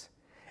vengeance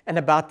and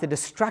about the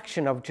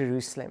destruction of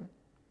Jerusalem.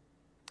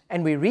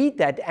 And we read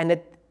that, and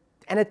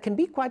it can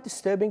be quite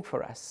disturbing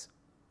for us.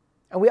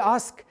 And we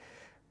ask,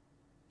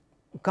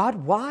 God,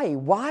 why?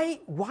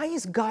 Why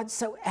is God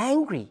so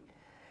angry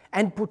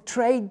and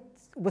portrayed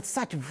with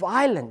such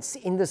violence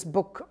in this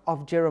book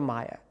of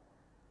Jeremiah?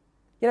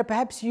 You know,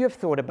 perhaps you have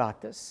thought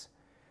about this.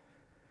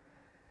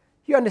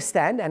 You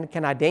understand and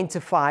can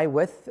identify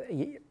with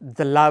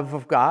the love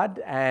of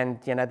God,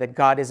 and that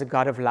God is a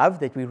God of love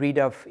that we read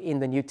of in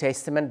the New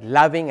Testament,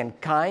 loving and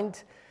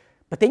kind.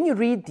 But then you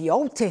read the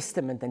Old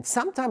Testament and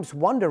sometimes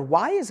wonder,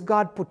 why is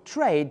God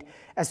portrayed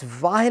as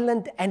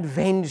violent and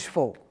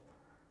vengeful?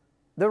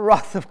 The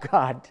wrath of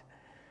God.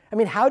 I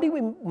mean, how do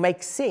we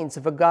make sense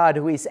of a God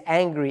who is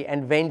angry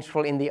and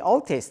vengeful in the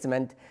Old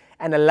Testament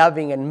and a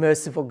loving and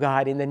merciful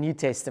God in the New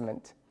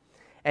Testament?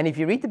 And if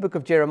you read the book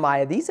of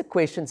Jeremiah, these are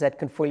questions that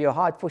can fill your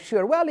heart for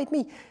sure. Well, let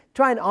me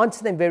try and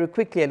answer them very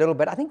quickly a little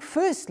bit. I think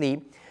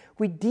firstly,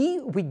 we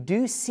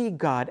do see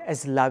God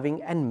as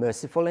loving and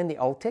merciful in the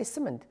Old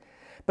Testament.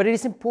 But it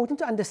is important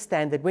to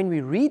understand that when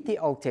we read the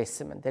Old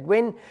Testament, that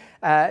when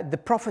the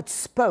prophets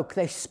spoke,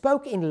 they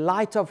spoke in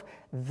light of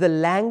the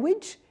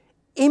language,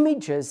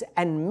 images,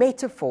 and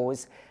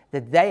metaphors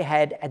that they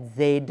had at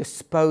their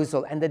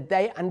disposal and that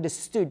they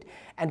understood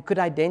and could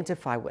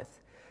identify with.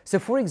 So,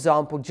 for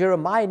example,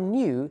 Jeremiah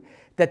knew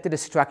that the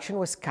destruction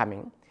was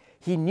coming.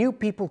 He knew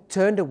people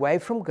turned away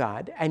from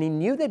God, and he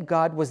knew that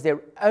God was their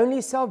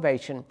only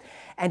salvation,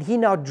 and he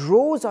now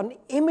draws on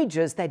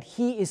images that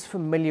he is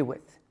familiar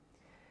with.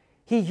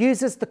 He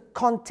uses the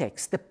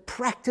context, the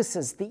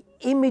practices, the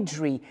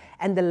imagery,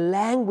 and the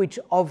language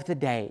of the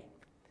day.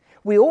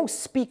 We all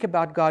speak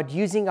about God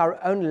using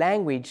our own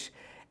language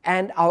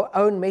and our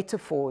own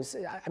metaphors.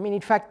 I mean,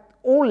 in fact,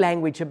 all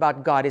language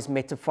about God is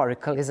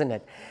metaphorical, isn't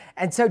it?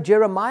 And so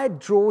Jeremiah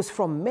draws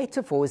from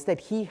metaphors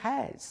that he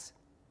has.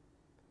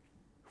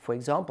 For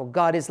example,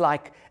 God is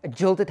like a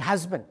jilted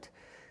husband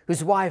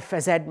whose wife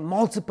has had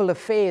multiple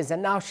affairs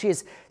and now she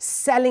is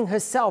selling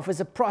herself as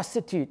a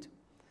prostitute.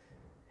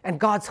 And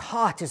God's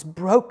heart is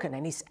broken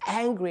and he's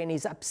angry and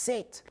he's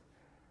upset.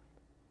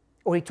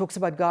 Or he talks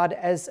about God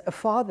as a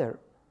father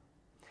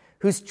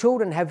whose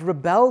children have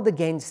rebelled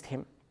against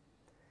him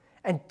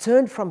and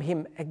turned from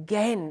him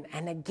again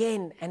and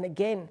again and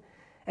again.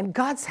 And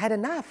God's had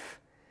enough.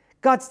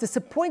 God's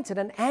disappointed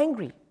and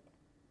angry.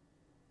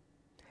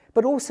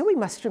 But also we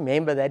must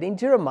remember that in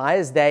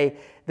Jeremiah's day,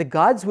 the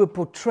gods were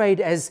portrayed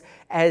as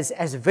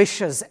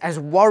vicious, as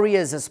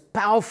warriors, as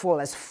powerful,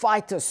 as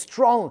fighters,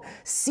 strong,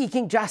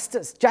 seeking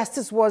justice.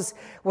 Justice was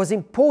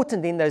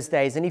important in those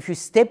days. And if you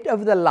stepped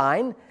over the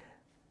line,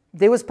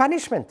 there was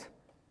punishment.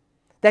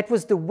 That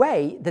was the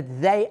way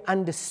that they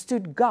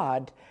understood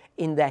God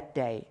in that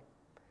day.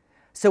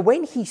 So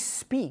when he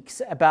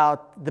speaks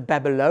about the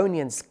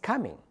Babylonians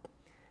coming,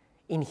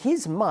 in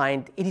his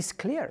mind, it is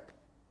clear.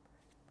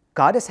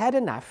 God has had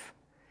enough,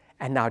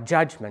 and now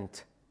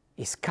judgment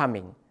is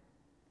coming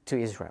to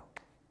Israel.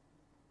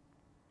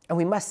 And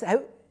we must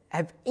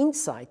have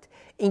insight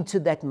into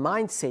that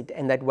mindset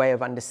and that way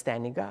of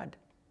understanding God.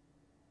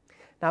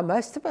 Now,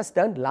 most of us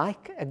don't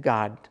like a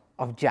God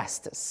of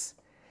justice.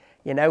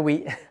 You know,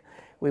 we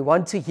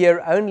want to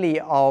hear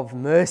only of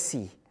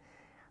mercy.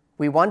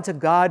 We want a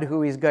God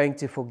who is going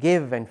to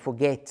forgive and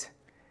forget.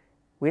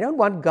 We don't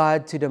want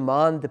God to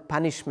demand the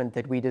punishment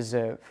that we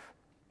deserve.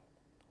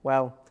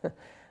 Well,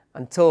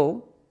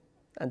 until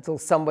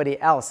somebody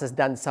else has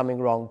done something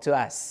wrong to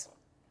us.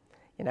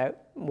 You know,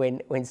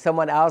 when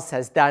someone else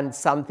has done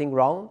something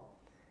wrong,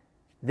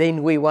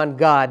 then we want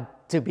God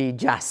to be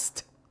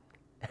just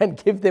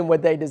and give them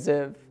what they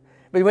deserve.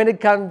 But when it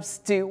comes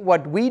to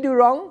what we do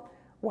wrong,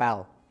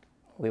 well,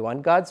 we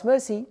want God's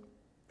mercy.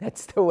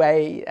 That's the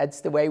way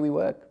we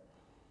work.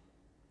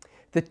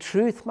 The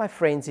truth, my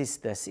friends, is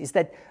this, is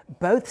that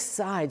both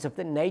sides of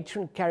the nature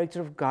and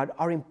character of God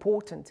are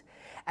important,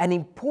 and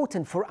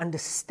important for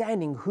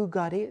understanding who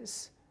God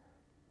is.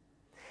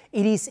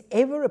 Is it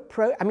ever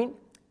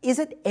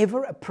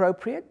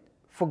appropriate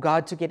for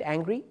God to get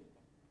angry?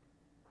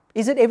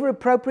 Is it ever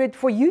appropriate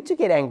for you to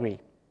get angry?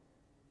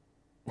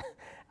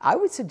 I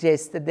would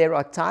suggest that there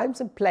are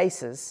times and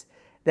places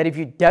that if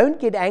you don't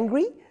get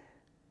angry,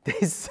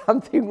 there's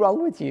something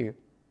wrong with you.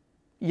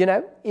 You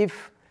know,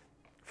 if,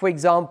 for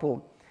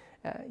example,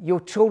 your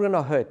children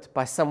are hurt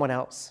by someone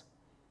else,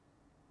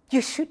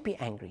 you should be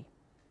angry.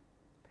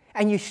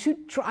 And you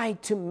should try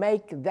to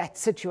make that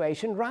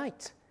situation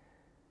right.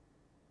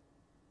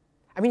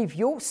 I mean, if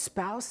your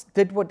spouse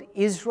did what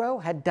Israel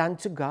had done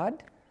to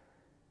God,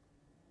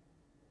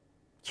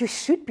 you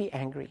should be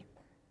angry.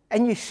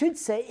 And you should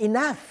say,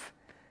 enough.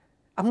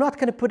 I'm not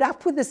going to put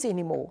up with this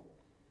anymore.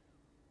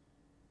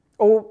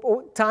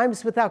 Or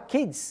times with our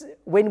kids,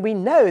 when we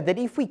know that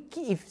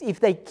if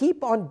they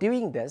keep on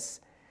doing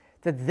this,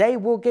 that they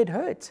will get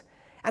hurt.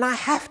 And I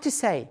have to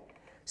say,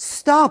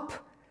 stop.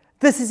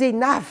 This is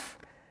enough.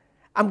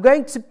 I'm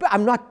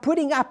not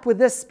putting up with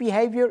this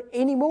behavior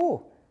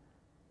anymore.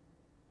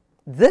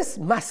 This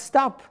must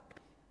stop.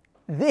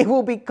 There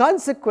will be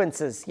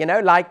consequences, you know,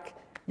 like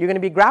you're going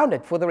to be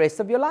grounded for the rest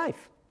of your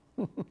life.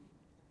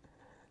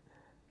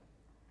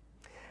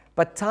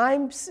 But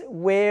times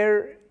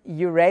where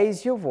you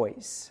raise your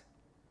voice,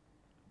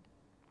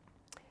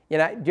 you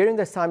know, during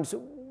those times,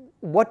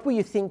 what were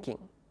you thinking?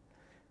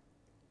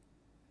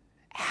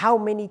 How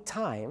many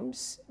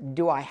times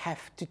do I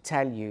have to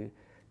tell you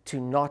to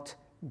not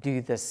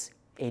do this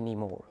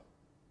anymore?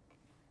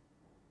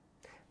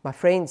 My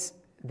friends,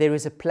 there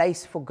is a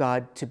place for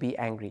God to be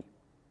angry.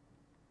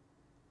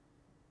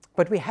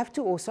 But we have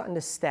to also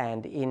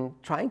understand, in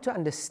trying to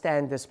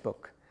understand this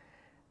book,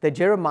 that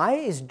Jeremiah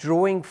is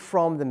drawing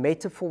from the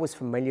metaphor was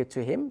familiar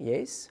to him,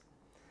 yes.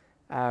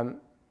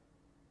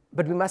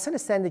 But we must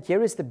understand that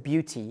here is the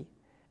beauty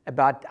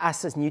about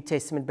us as New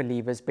Testament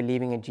believers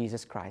believing in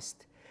Jesus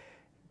Christ.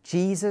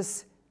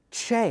 Jesus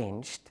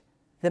changed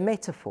the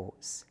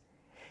metaphors.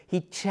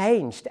 He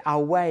changed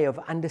our way of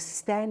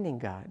understanding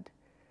God.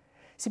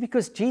 See,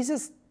 because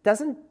Jesus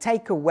doesn't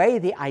take away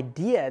the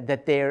idea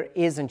that there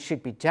is and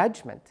should be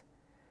judgment.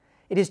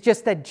 It is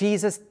just that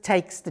Jesus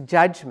takes the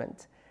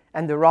judgment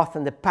and the wrath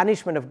and the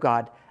punishment of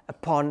God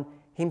upon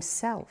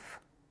himself,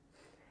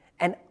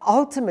 and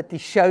ultimately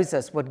shows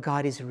us what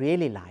God is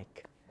really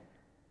like.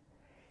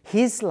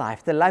 His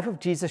life, the life of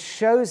Jesus,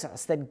 shows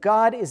us that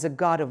God is a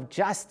God of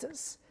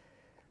justice,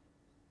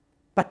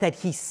 but that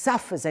he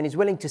suffers and is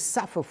willing to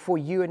suffer for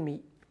you and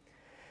me.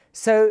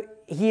 So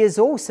he is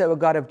also a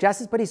God of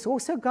justice, but he's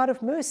also a God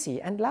of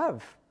mercy and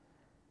love.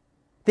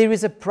 There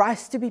is a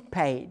price to be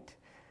paid.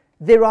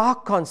 There are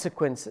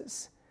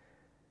consequences.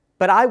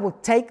 But I will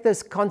take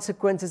those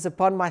consequences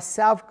upon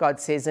myself, God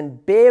says,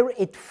 and bear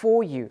it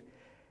for you.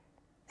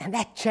 And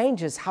that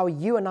changes how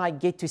you and I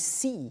get to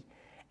see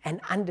and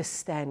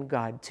understand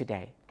God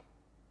today.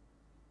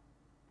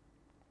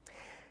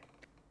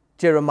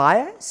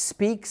 Jeremiah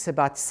speaks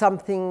about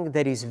something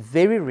that is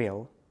very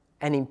real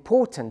and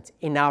important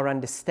in our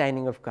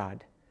understanding of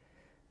God: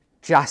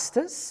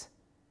 justice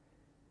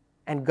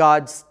and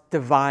God's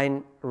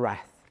divine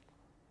wrath.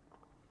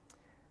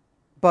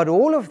 But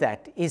all of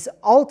that is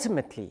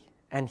ultimately,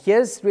 and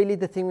here's really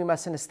the thing we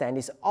must understand,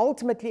 is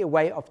ultimately a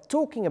way of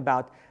talking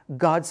about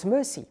God's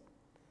mercy.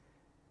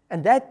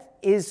 And that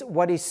is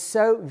what is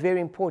so very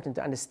important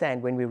to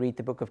understand when we read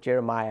the book of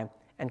Jeremiah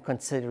and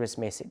consider his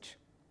message.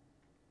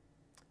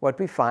 What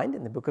we find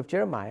in the book of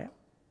Jeremiah,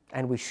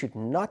 and we should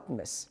not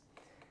miss,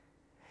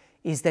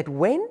 is that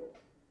when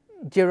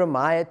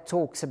Jeremiah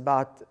talks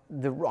about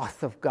the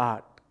wrath of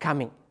God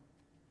coming,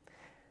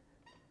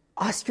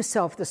 ask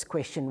yourself this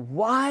question: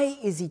 why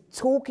is he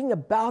talking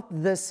about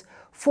this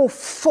for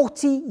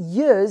 40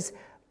 years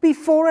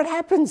before it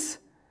happens?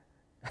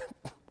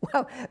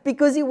 Well,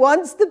 because he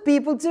wants the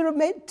people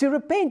to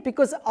repent,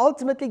 because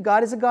ultimately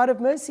God is a God of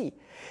mercy,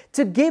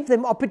 to give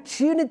them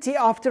opportunity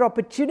after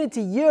opportunity,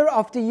 year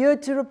after year,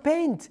 to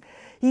repent.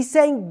 He's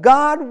saying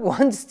God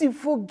wants to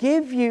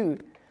forgive you.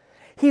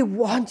 He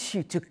wants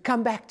you to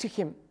come back to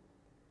him.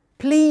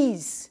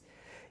 Please,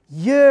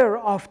 year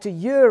after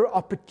year,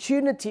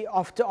 opportunity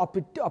after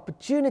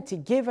opportunity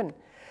given.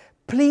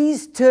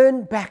 Please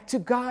turn back to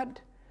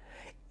God.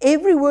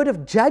 Every word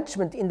of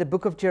judgment in the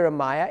book of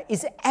Jeremiah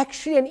is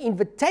actually an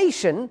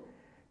invitation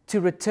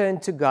to return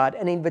to God,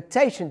 an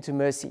invitation to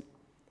mercy.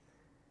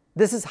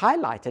 This is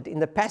highlighted in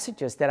the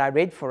passages that I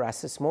read for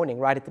us this morning,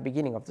 right at the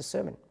beginning of the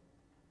sermon.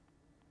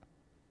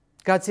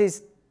 God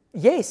says,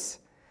 yes,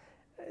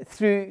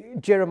 through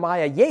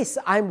Jeremiah, yes,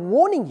 I'm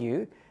warning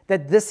you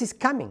that this is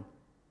coming.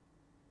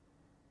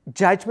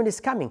 Judgment is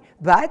coming.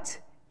 But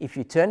if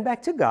you turn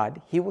back to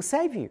God, he will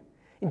save you.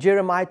 In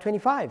Jeremiah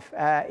 25,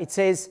 it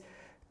says,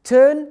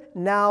 turn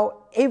now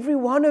every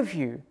one of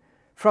you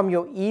from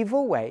your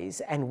evil ways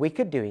and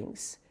wicked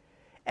doings,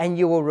 and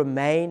you will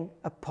remain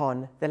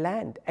upon the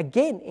land.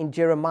 Again, in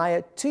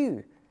Jeremiah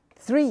 2,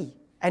 3,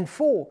 and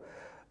 4,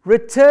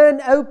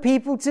 return, O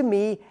people, to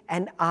me,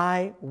 and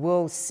I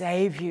will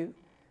save you.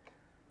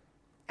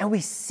 And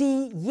we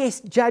see, yes,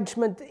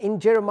 judgment in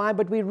Jeremiah,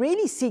 but we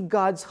really see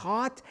God's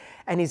heart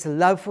and his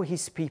love for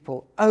his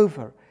people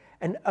over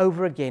and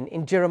over again.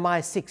 In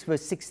Jeremiah 6,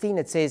 verse 16,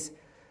 it says,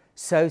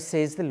 so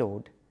says the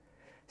Lord,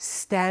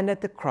 stand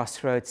at the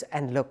crossroads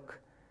and look,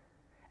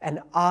 and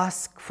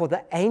ask for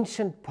the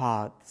ancient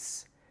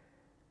paths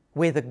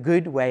where the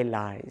good way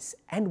lies,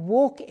 and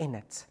walk in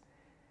it,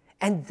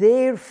 and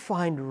there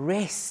find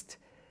rest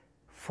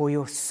for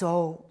your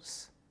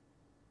souls.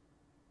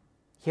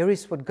 Here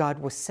is what God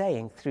was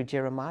saying through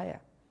Jeremiah,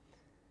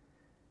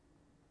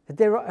 that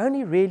there are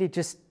only really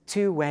just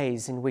two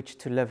ways in which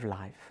to live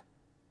life: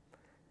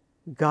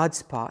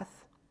 God's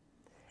path,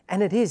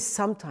 and it is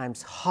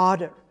sometimes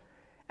harder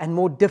and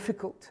more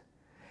difficult,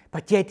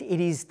 but yet it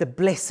is the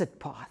blessed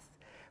path,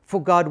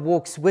 for God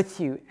walks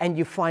with you and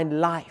you find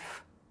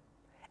life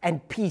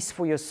and peace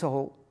for your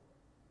soul.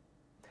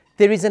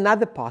 There is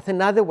another path,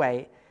 another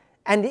way,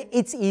 and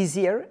it's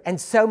easier,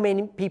 and so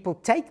many people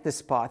take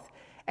this path,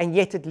 and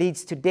yet it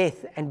leads to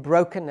death and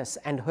brokenness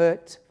and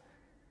hurt.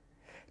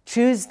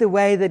 Choose the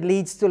way that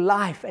leads to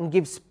life and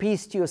gives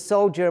peace to your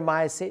soul,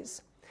 Jeremiah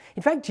says.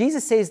 In fact,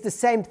 Jesus says the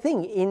same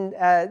thing in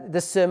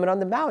the Sermon on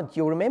the Mount.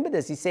 You'll remember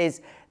this. He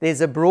says,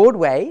 there's a broad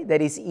way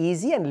that is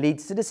easy and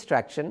leads to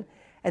destruction,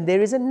 and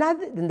there's a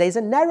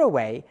narrow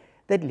way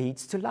that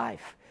leads to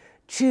life.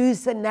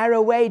 Choose the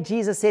narrow way,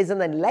 Jesus says, and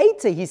then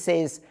later he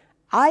says,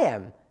 I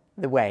am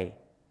the way,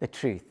 the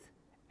truth,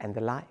 and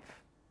the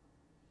life.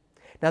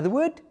 Now the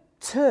word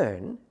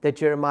turn that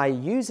Jeremiah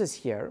uses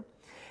here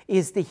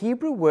is the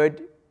Hebrew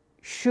word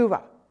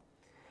shuvah.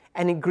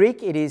 And in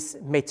Greek, it is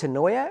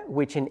metanoia,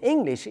 which in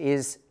English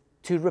is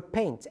to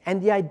repent.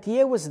 And the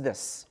idea was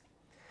this,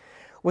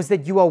 was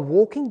that you are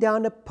walking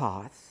down a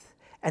path,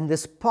 and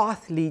this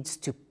path leads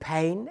to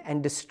pain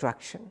and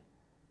destruction.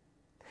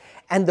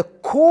 And the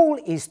call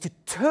is to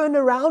turn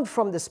around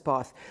from this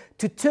path,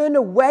 to turn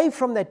away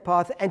from that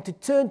path, and to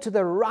turn to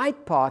the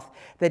right path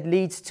that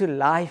leads to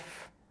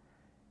life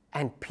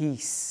and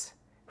peace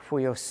for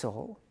your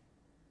soul.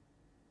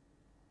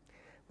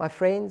 My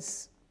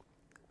friends,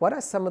 what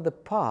are some of the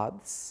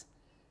paths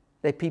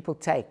that people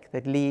take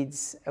that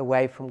leads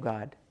away from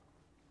God?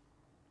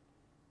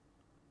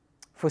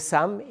 For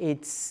some,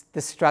 it's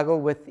the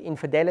struggle with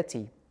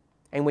infidelity.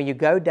 And when you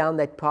go down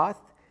that path,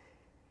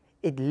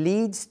 it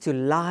leads to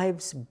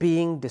lives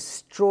being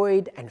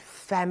destroyed and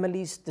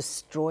families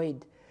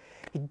destroyed.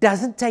 It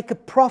doesn't take a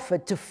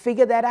prophet to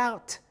figure that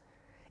out.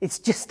 It's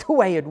just the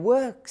way it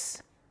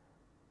works.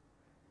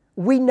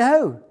 We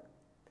know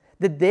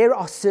that there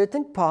are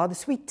certain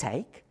paths we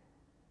take,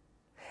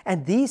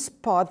 and these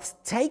paths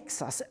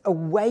takes us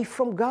away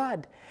from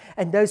God.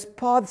 And those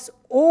paths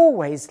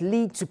always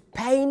lead to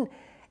pain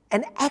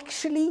and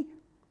actually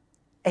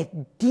a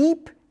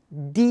deep,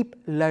 deep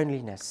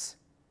loneliness.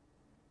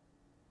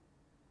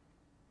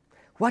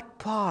 What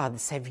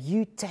paths have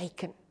you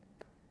taken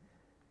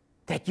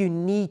that you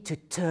need to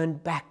turn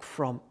back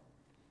from?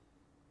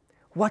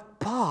 What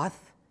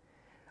path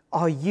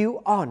are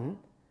you on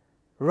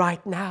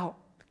right now?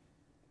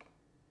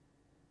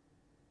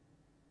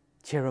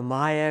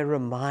 Jeremiah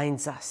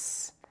reminds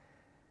us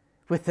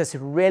with this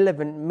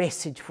relevant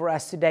message for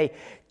us today.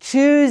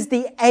 Choose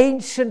the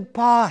ancient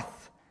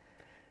path.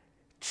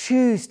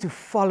 Choose to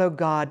follow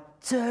God.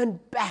 Turn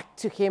back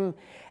to Him,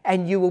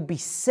 and you will be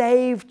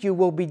saved, you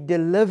will be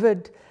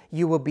delivered,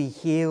 you will be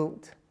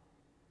healed.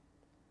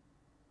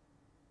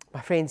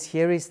 My friends,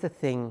 here is the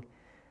thing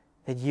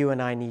that you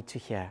and I need to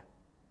hear.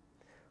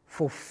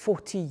 For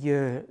 40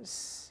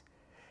 years,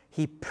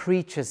 he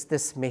preaches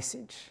this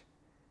message.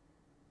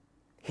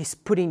 He's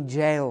put in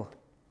jail,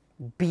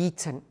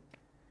 beaten.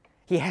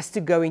 He has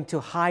to go into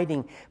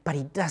hiding, but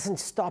he doesn't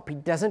stop. He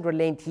doesn't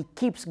relent. He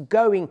keeps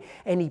going,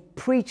 and he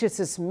preaches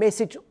this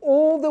message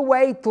all the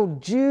way till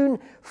June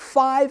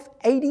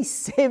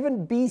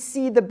 587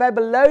 BC. The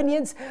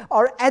Babylonians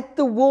are at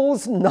the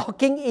walls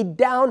knocking it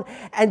down,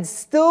 and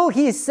still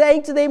he is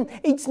saying to them,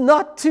 it's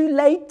not too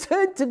late.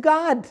 Turn to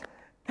God.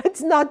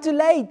 It's not too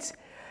late.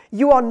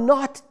 You are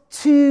not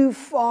too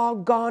far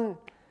gone.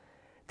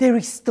 There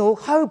is still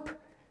hope.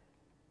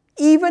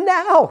 Even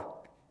now,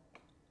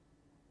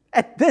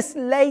 at this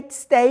late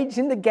stage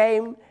in the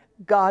game,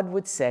 God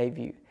would save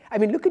you. I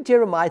mean, look at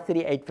Jeremiah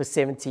 38 verse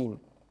 17.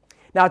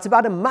 Now, it's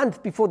about a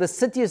month before the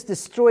city is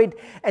destroyed,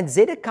 and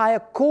Zedekiah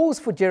calls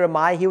for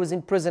Jeremiah. He was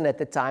in prison at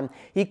the time.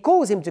 He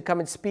calls him to come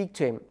and speak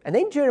to him. And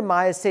then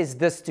Jeremiah says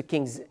this to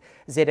King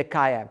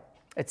Zedekiah.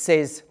 It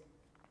says,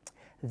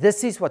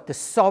 "This is what the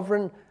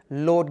sovereign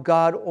Lord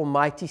God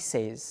Almighty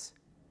says.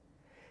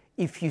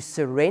 If you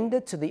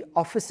surrender to the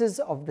officers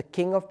of the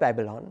king of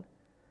Babylon,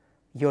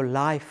 your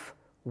life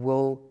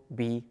will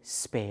be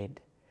spared,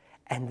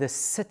 and the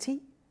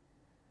city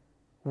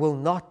will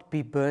not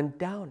be burned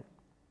down.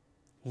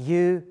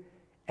 You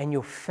and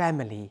your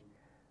family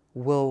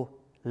will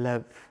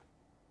live."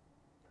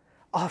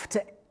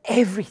 After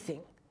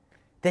everything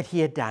that he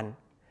had done,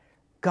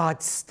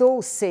 God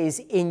still says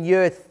in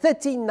year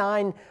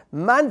 39,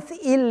 month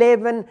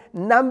 11,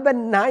 number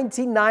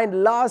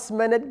 99, last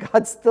minute,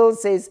 God still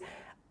says,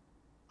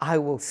 I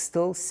will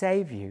still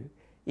save you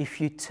if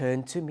you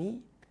turn to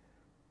me.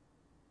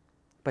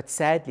 But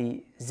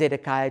sadly,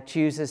 Zedekiah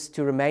chooses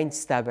to remain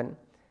stubborn,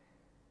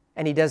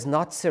 and he does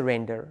not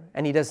surrender,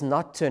 and he does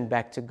not turn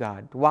back to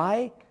God.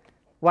 Why?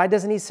 Why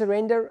doesn't he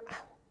surrender?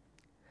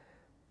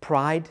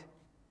 Pride,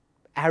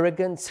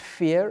 arrogance,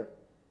 fear.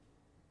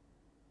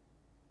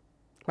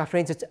 My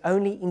friends, it's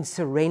only in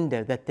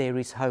surrender that there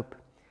is hope.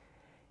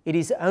 It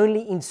is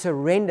only in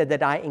surrender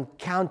that I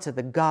encounter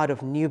the God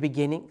of new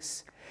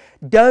beginnings.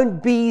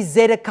 Don't be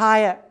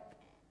Zedekiah.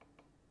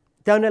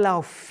 Don't allow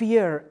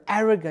fear,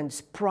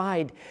 arrogance,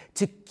 pride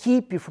to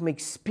keep you from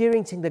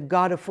experiencing the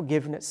God of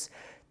forgiveness.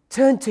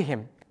 Turn to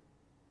Him.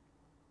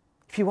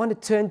 If you want to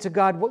turn to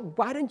God,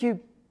 why don't you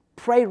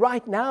pray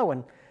right now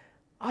and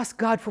ask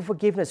God for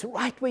forgiveness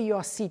right where you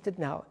are seated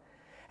now,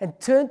 and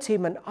turn to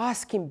Him and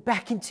ask Him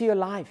back into your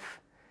life,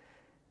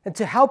 and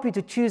to help you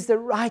to choose the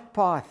right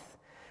path,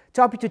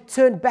 to help you to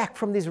turn back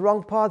from these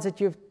wrong paths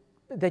that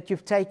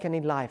you've taken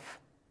in life.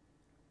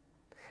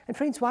 And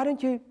friends, why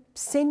don't you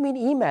send me an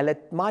email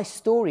at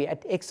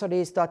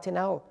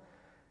mystory@exodes.nl,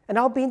 and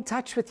I'll be in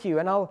touch with you,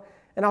 and I'll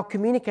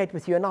communicate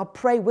with you, and I'll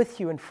pray with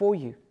you and for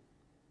you.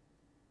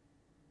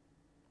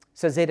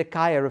 So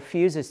Zedekiah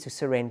refuses to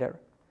surrender,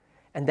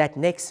 and that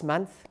next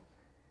month,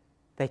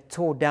 they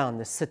tore down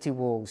the city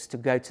walls to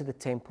go to the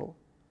temple,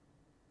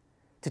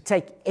 to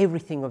take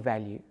everything of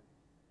value.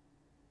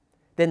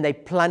 Then they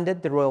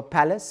plundered the royal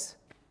palace.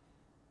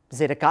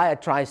 Zedekiah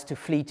tries to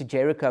flee to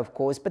Jericho, of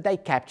course, but they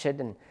captured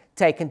and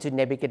taken to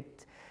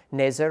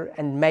Nebuchadnezzar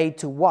and made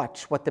to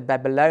watch what the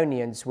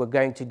Babylonians were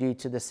going to do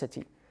to the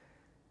city.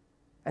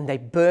 and they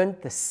burned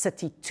the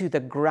city to the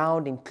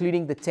ground,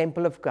 including the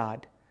temple of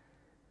God.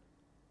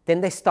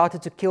 Then they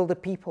started to kill the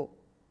people.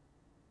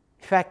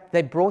 In fact,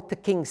 they brought the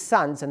king's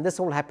sons, and this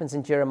all happens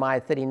in Jeremiah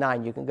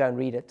 39, you can go and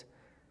read it,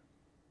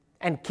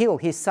 and kill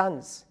his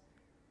sons.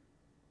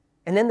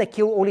 And then they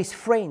kill all his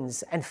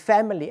friends and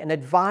family and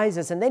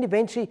advisors, and then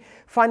eventually,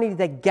 finally,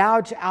 they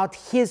gouge out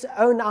his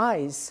own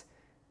eyes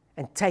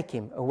and take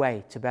him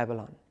away to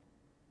Babylon.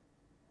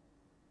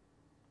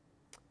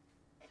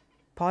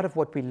 Part of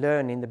what we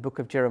learn in the book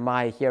of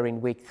Jeremiah here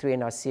in week 3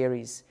 in our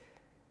series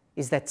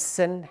is that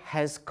sin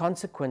has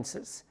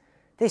consequences.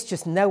 There's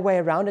just no way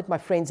around it, my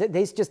friends.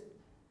 There's just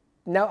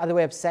no other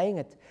way of saying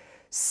it.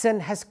 Sin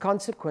has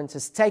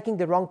consequences. Taking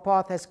the wrong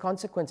path has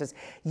consequences.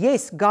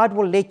 Yes, God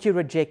will let you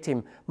reject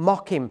him,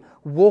 mock him,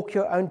 walk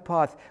your own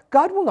path.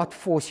 God will not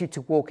force you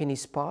to walk in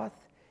his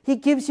path. He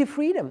gives you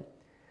freedom.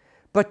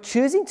 But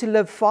choosing to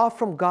live far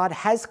from God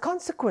has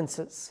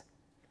consequences.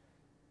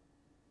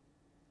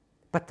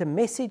 But the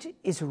message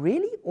is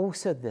really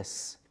also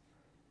this.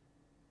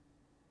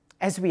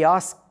 As we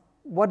ask,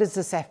 what does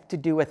this have to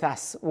do with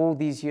us all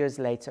these years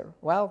later?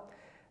 Well,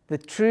 the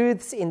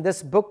truths in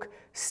this book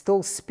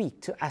still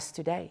speak to us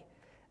today.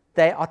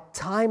 They are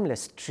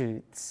timeless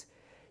truths.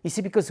 You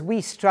see, because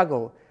we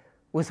struggle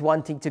with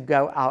wanting to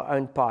go our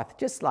own path,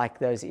 just like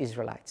those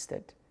Israelites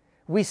did.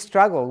 We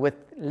struggle with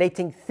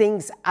letting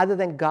things other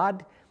than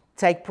God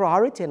take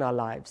priority in our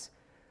lives.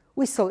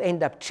 We still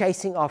end up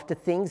chasing after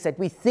things that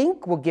we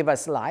think will give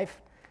us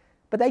life,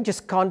 but they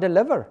just can't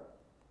deliver.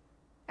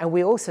 And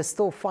we also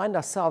still find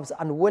ourselves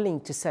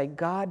unwilling to say,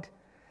 God,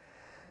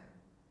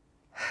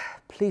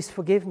 please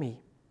forgive me.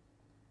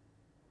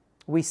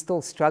 We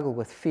still struggle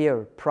with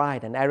fear,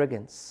 pride, and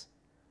arrogance.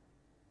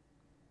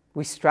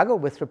 We struggle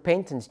with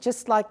repentance,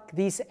 just like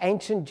these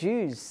ancient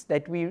Jews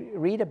that we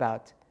read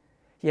about.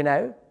 You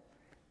know,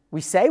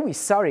 we say we're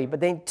sorry, but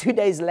then 2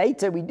 days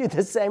later we do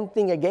the same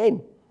thing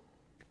again.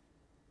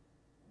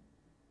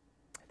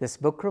 This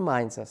book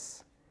reminds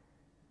us,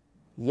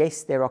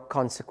 yes, there are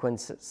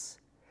consequences,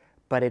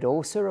 but it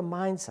also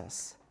reminds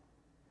us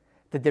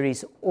that there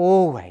is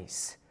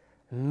always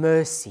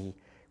mercy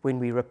when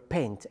we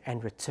repent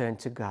and return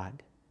to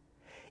God.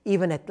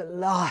 Even at the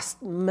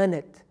last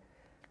minute,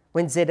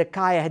 when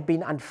Zedekiah had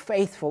been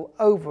unfaithful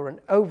over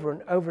and over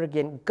and over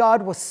again,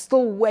 God was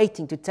still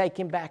waiting to take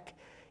him back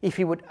if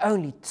he would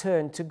only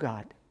turn to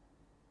God.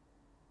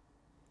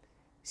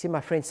 See,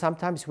 my friends,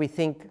 sometimes we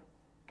think,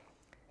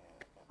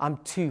 I'm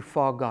too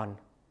far gone.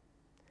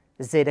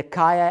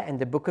 Zedekiah and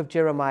the book of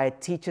Jeremiah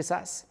teaches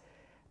us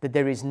that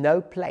there is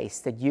no place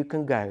that you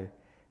can go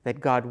that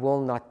God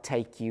will not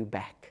take you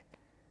back.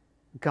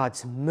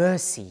 God's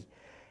mercy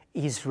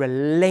is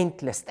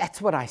relentless. That's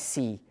what I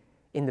see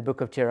in the book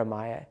of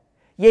Jeremiah.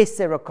 Yes,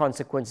 there are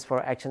consequences for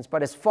our actions,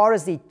 but as far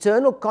as the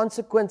eternal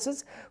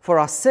consequences for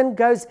our sin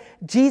goes,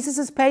 Jesus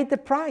has paid the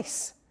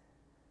price.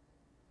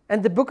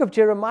 And the book of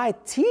Jeremiah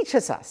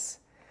teaches us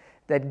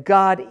that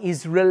God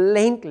is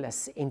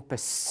relentless in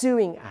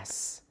pursuing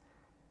us,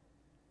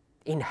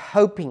 in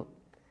hoping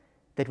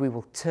that we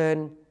will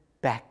turn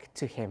back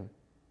to him.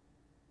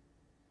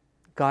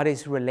 God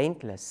is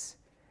relentless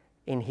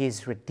in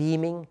his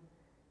redeeming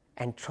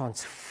and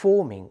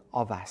transforming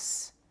of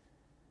us.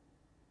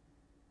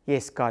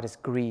 Yes, God is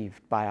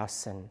grieved by our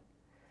sin,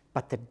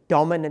 but the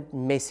dominant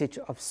message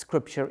of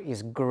Scripture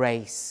is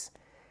grace.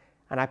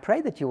 And I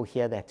pray that you will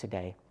hear that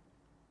today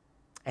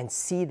and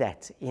see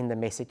that in the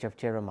message of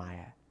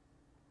Jeremiah.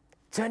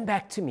 Turn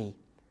back to me,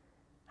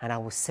 and I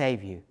will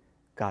save you,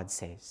 God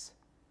says.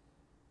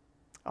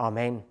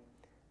 Amen.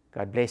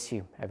 God bless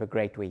you. Have a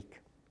great week.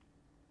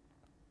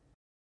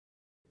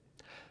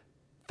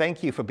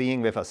 Thank you for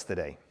being with us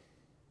today.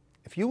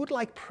 If you would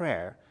like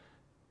prayer,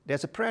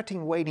 there's a prayer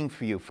team waiting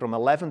for you from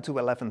 11 to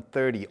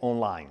 11:30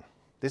 online.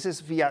 This is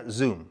via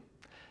Zoom.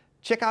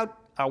 Check out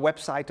our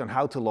website on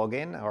how to log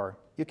in, or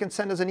you can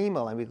send us an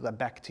email and we'll get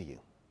back to you.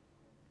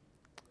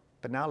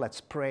 But now let's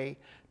pray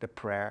the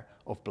prayer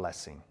of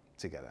blessing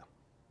together.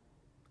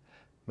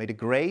 May the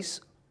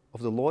grace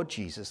of the Lord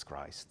Jesus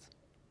Christ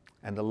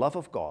and the love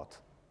of God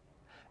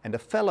and the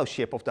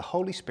fellowship of the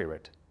Holy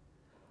Spirit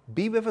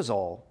be with us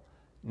all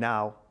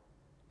now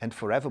and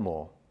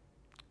forevermore.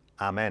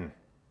 Amen.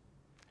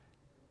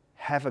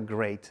 Have a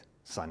great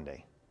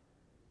Sunday.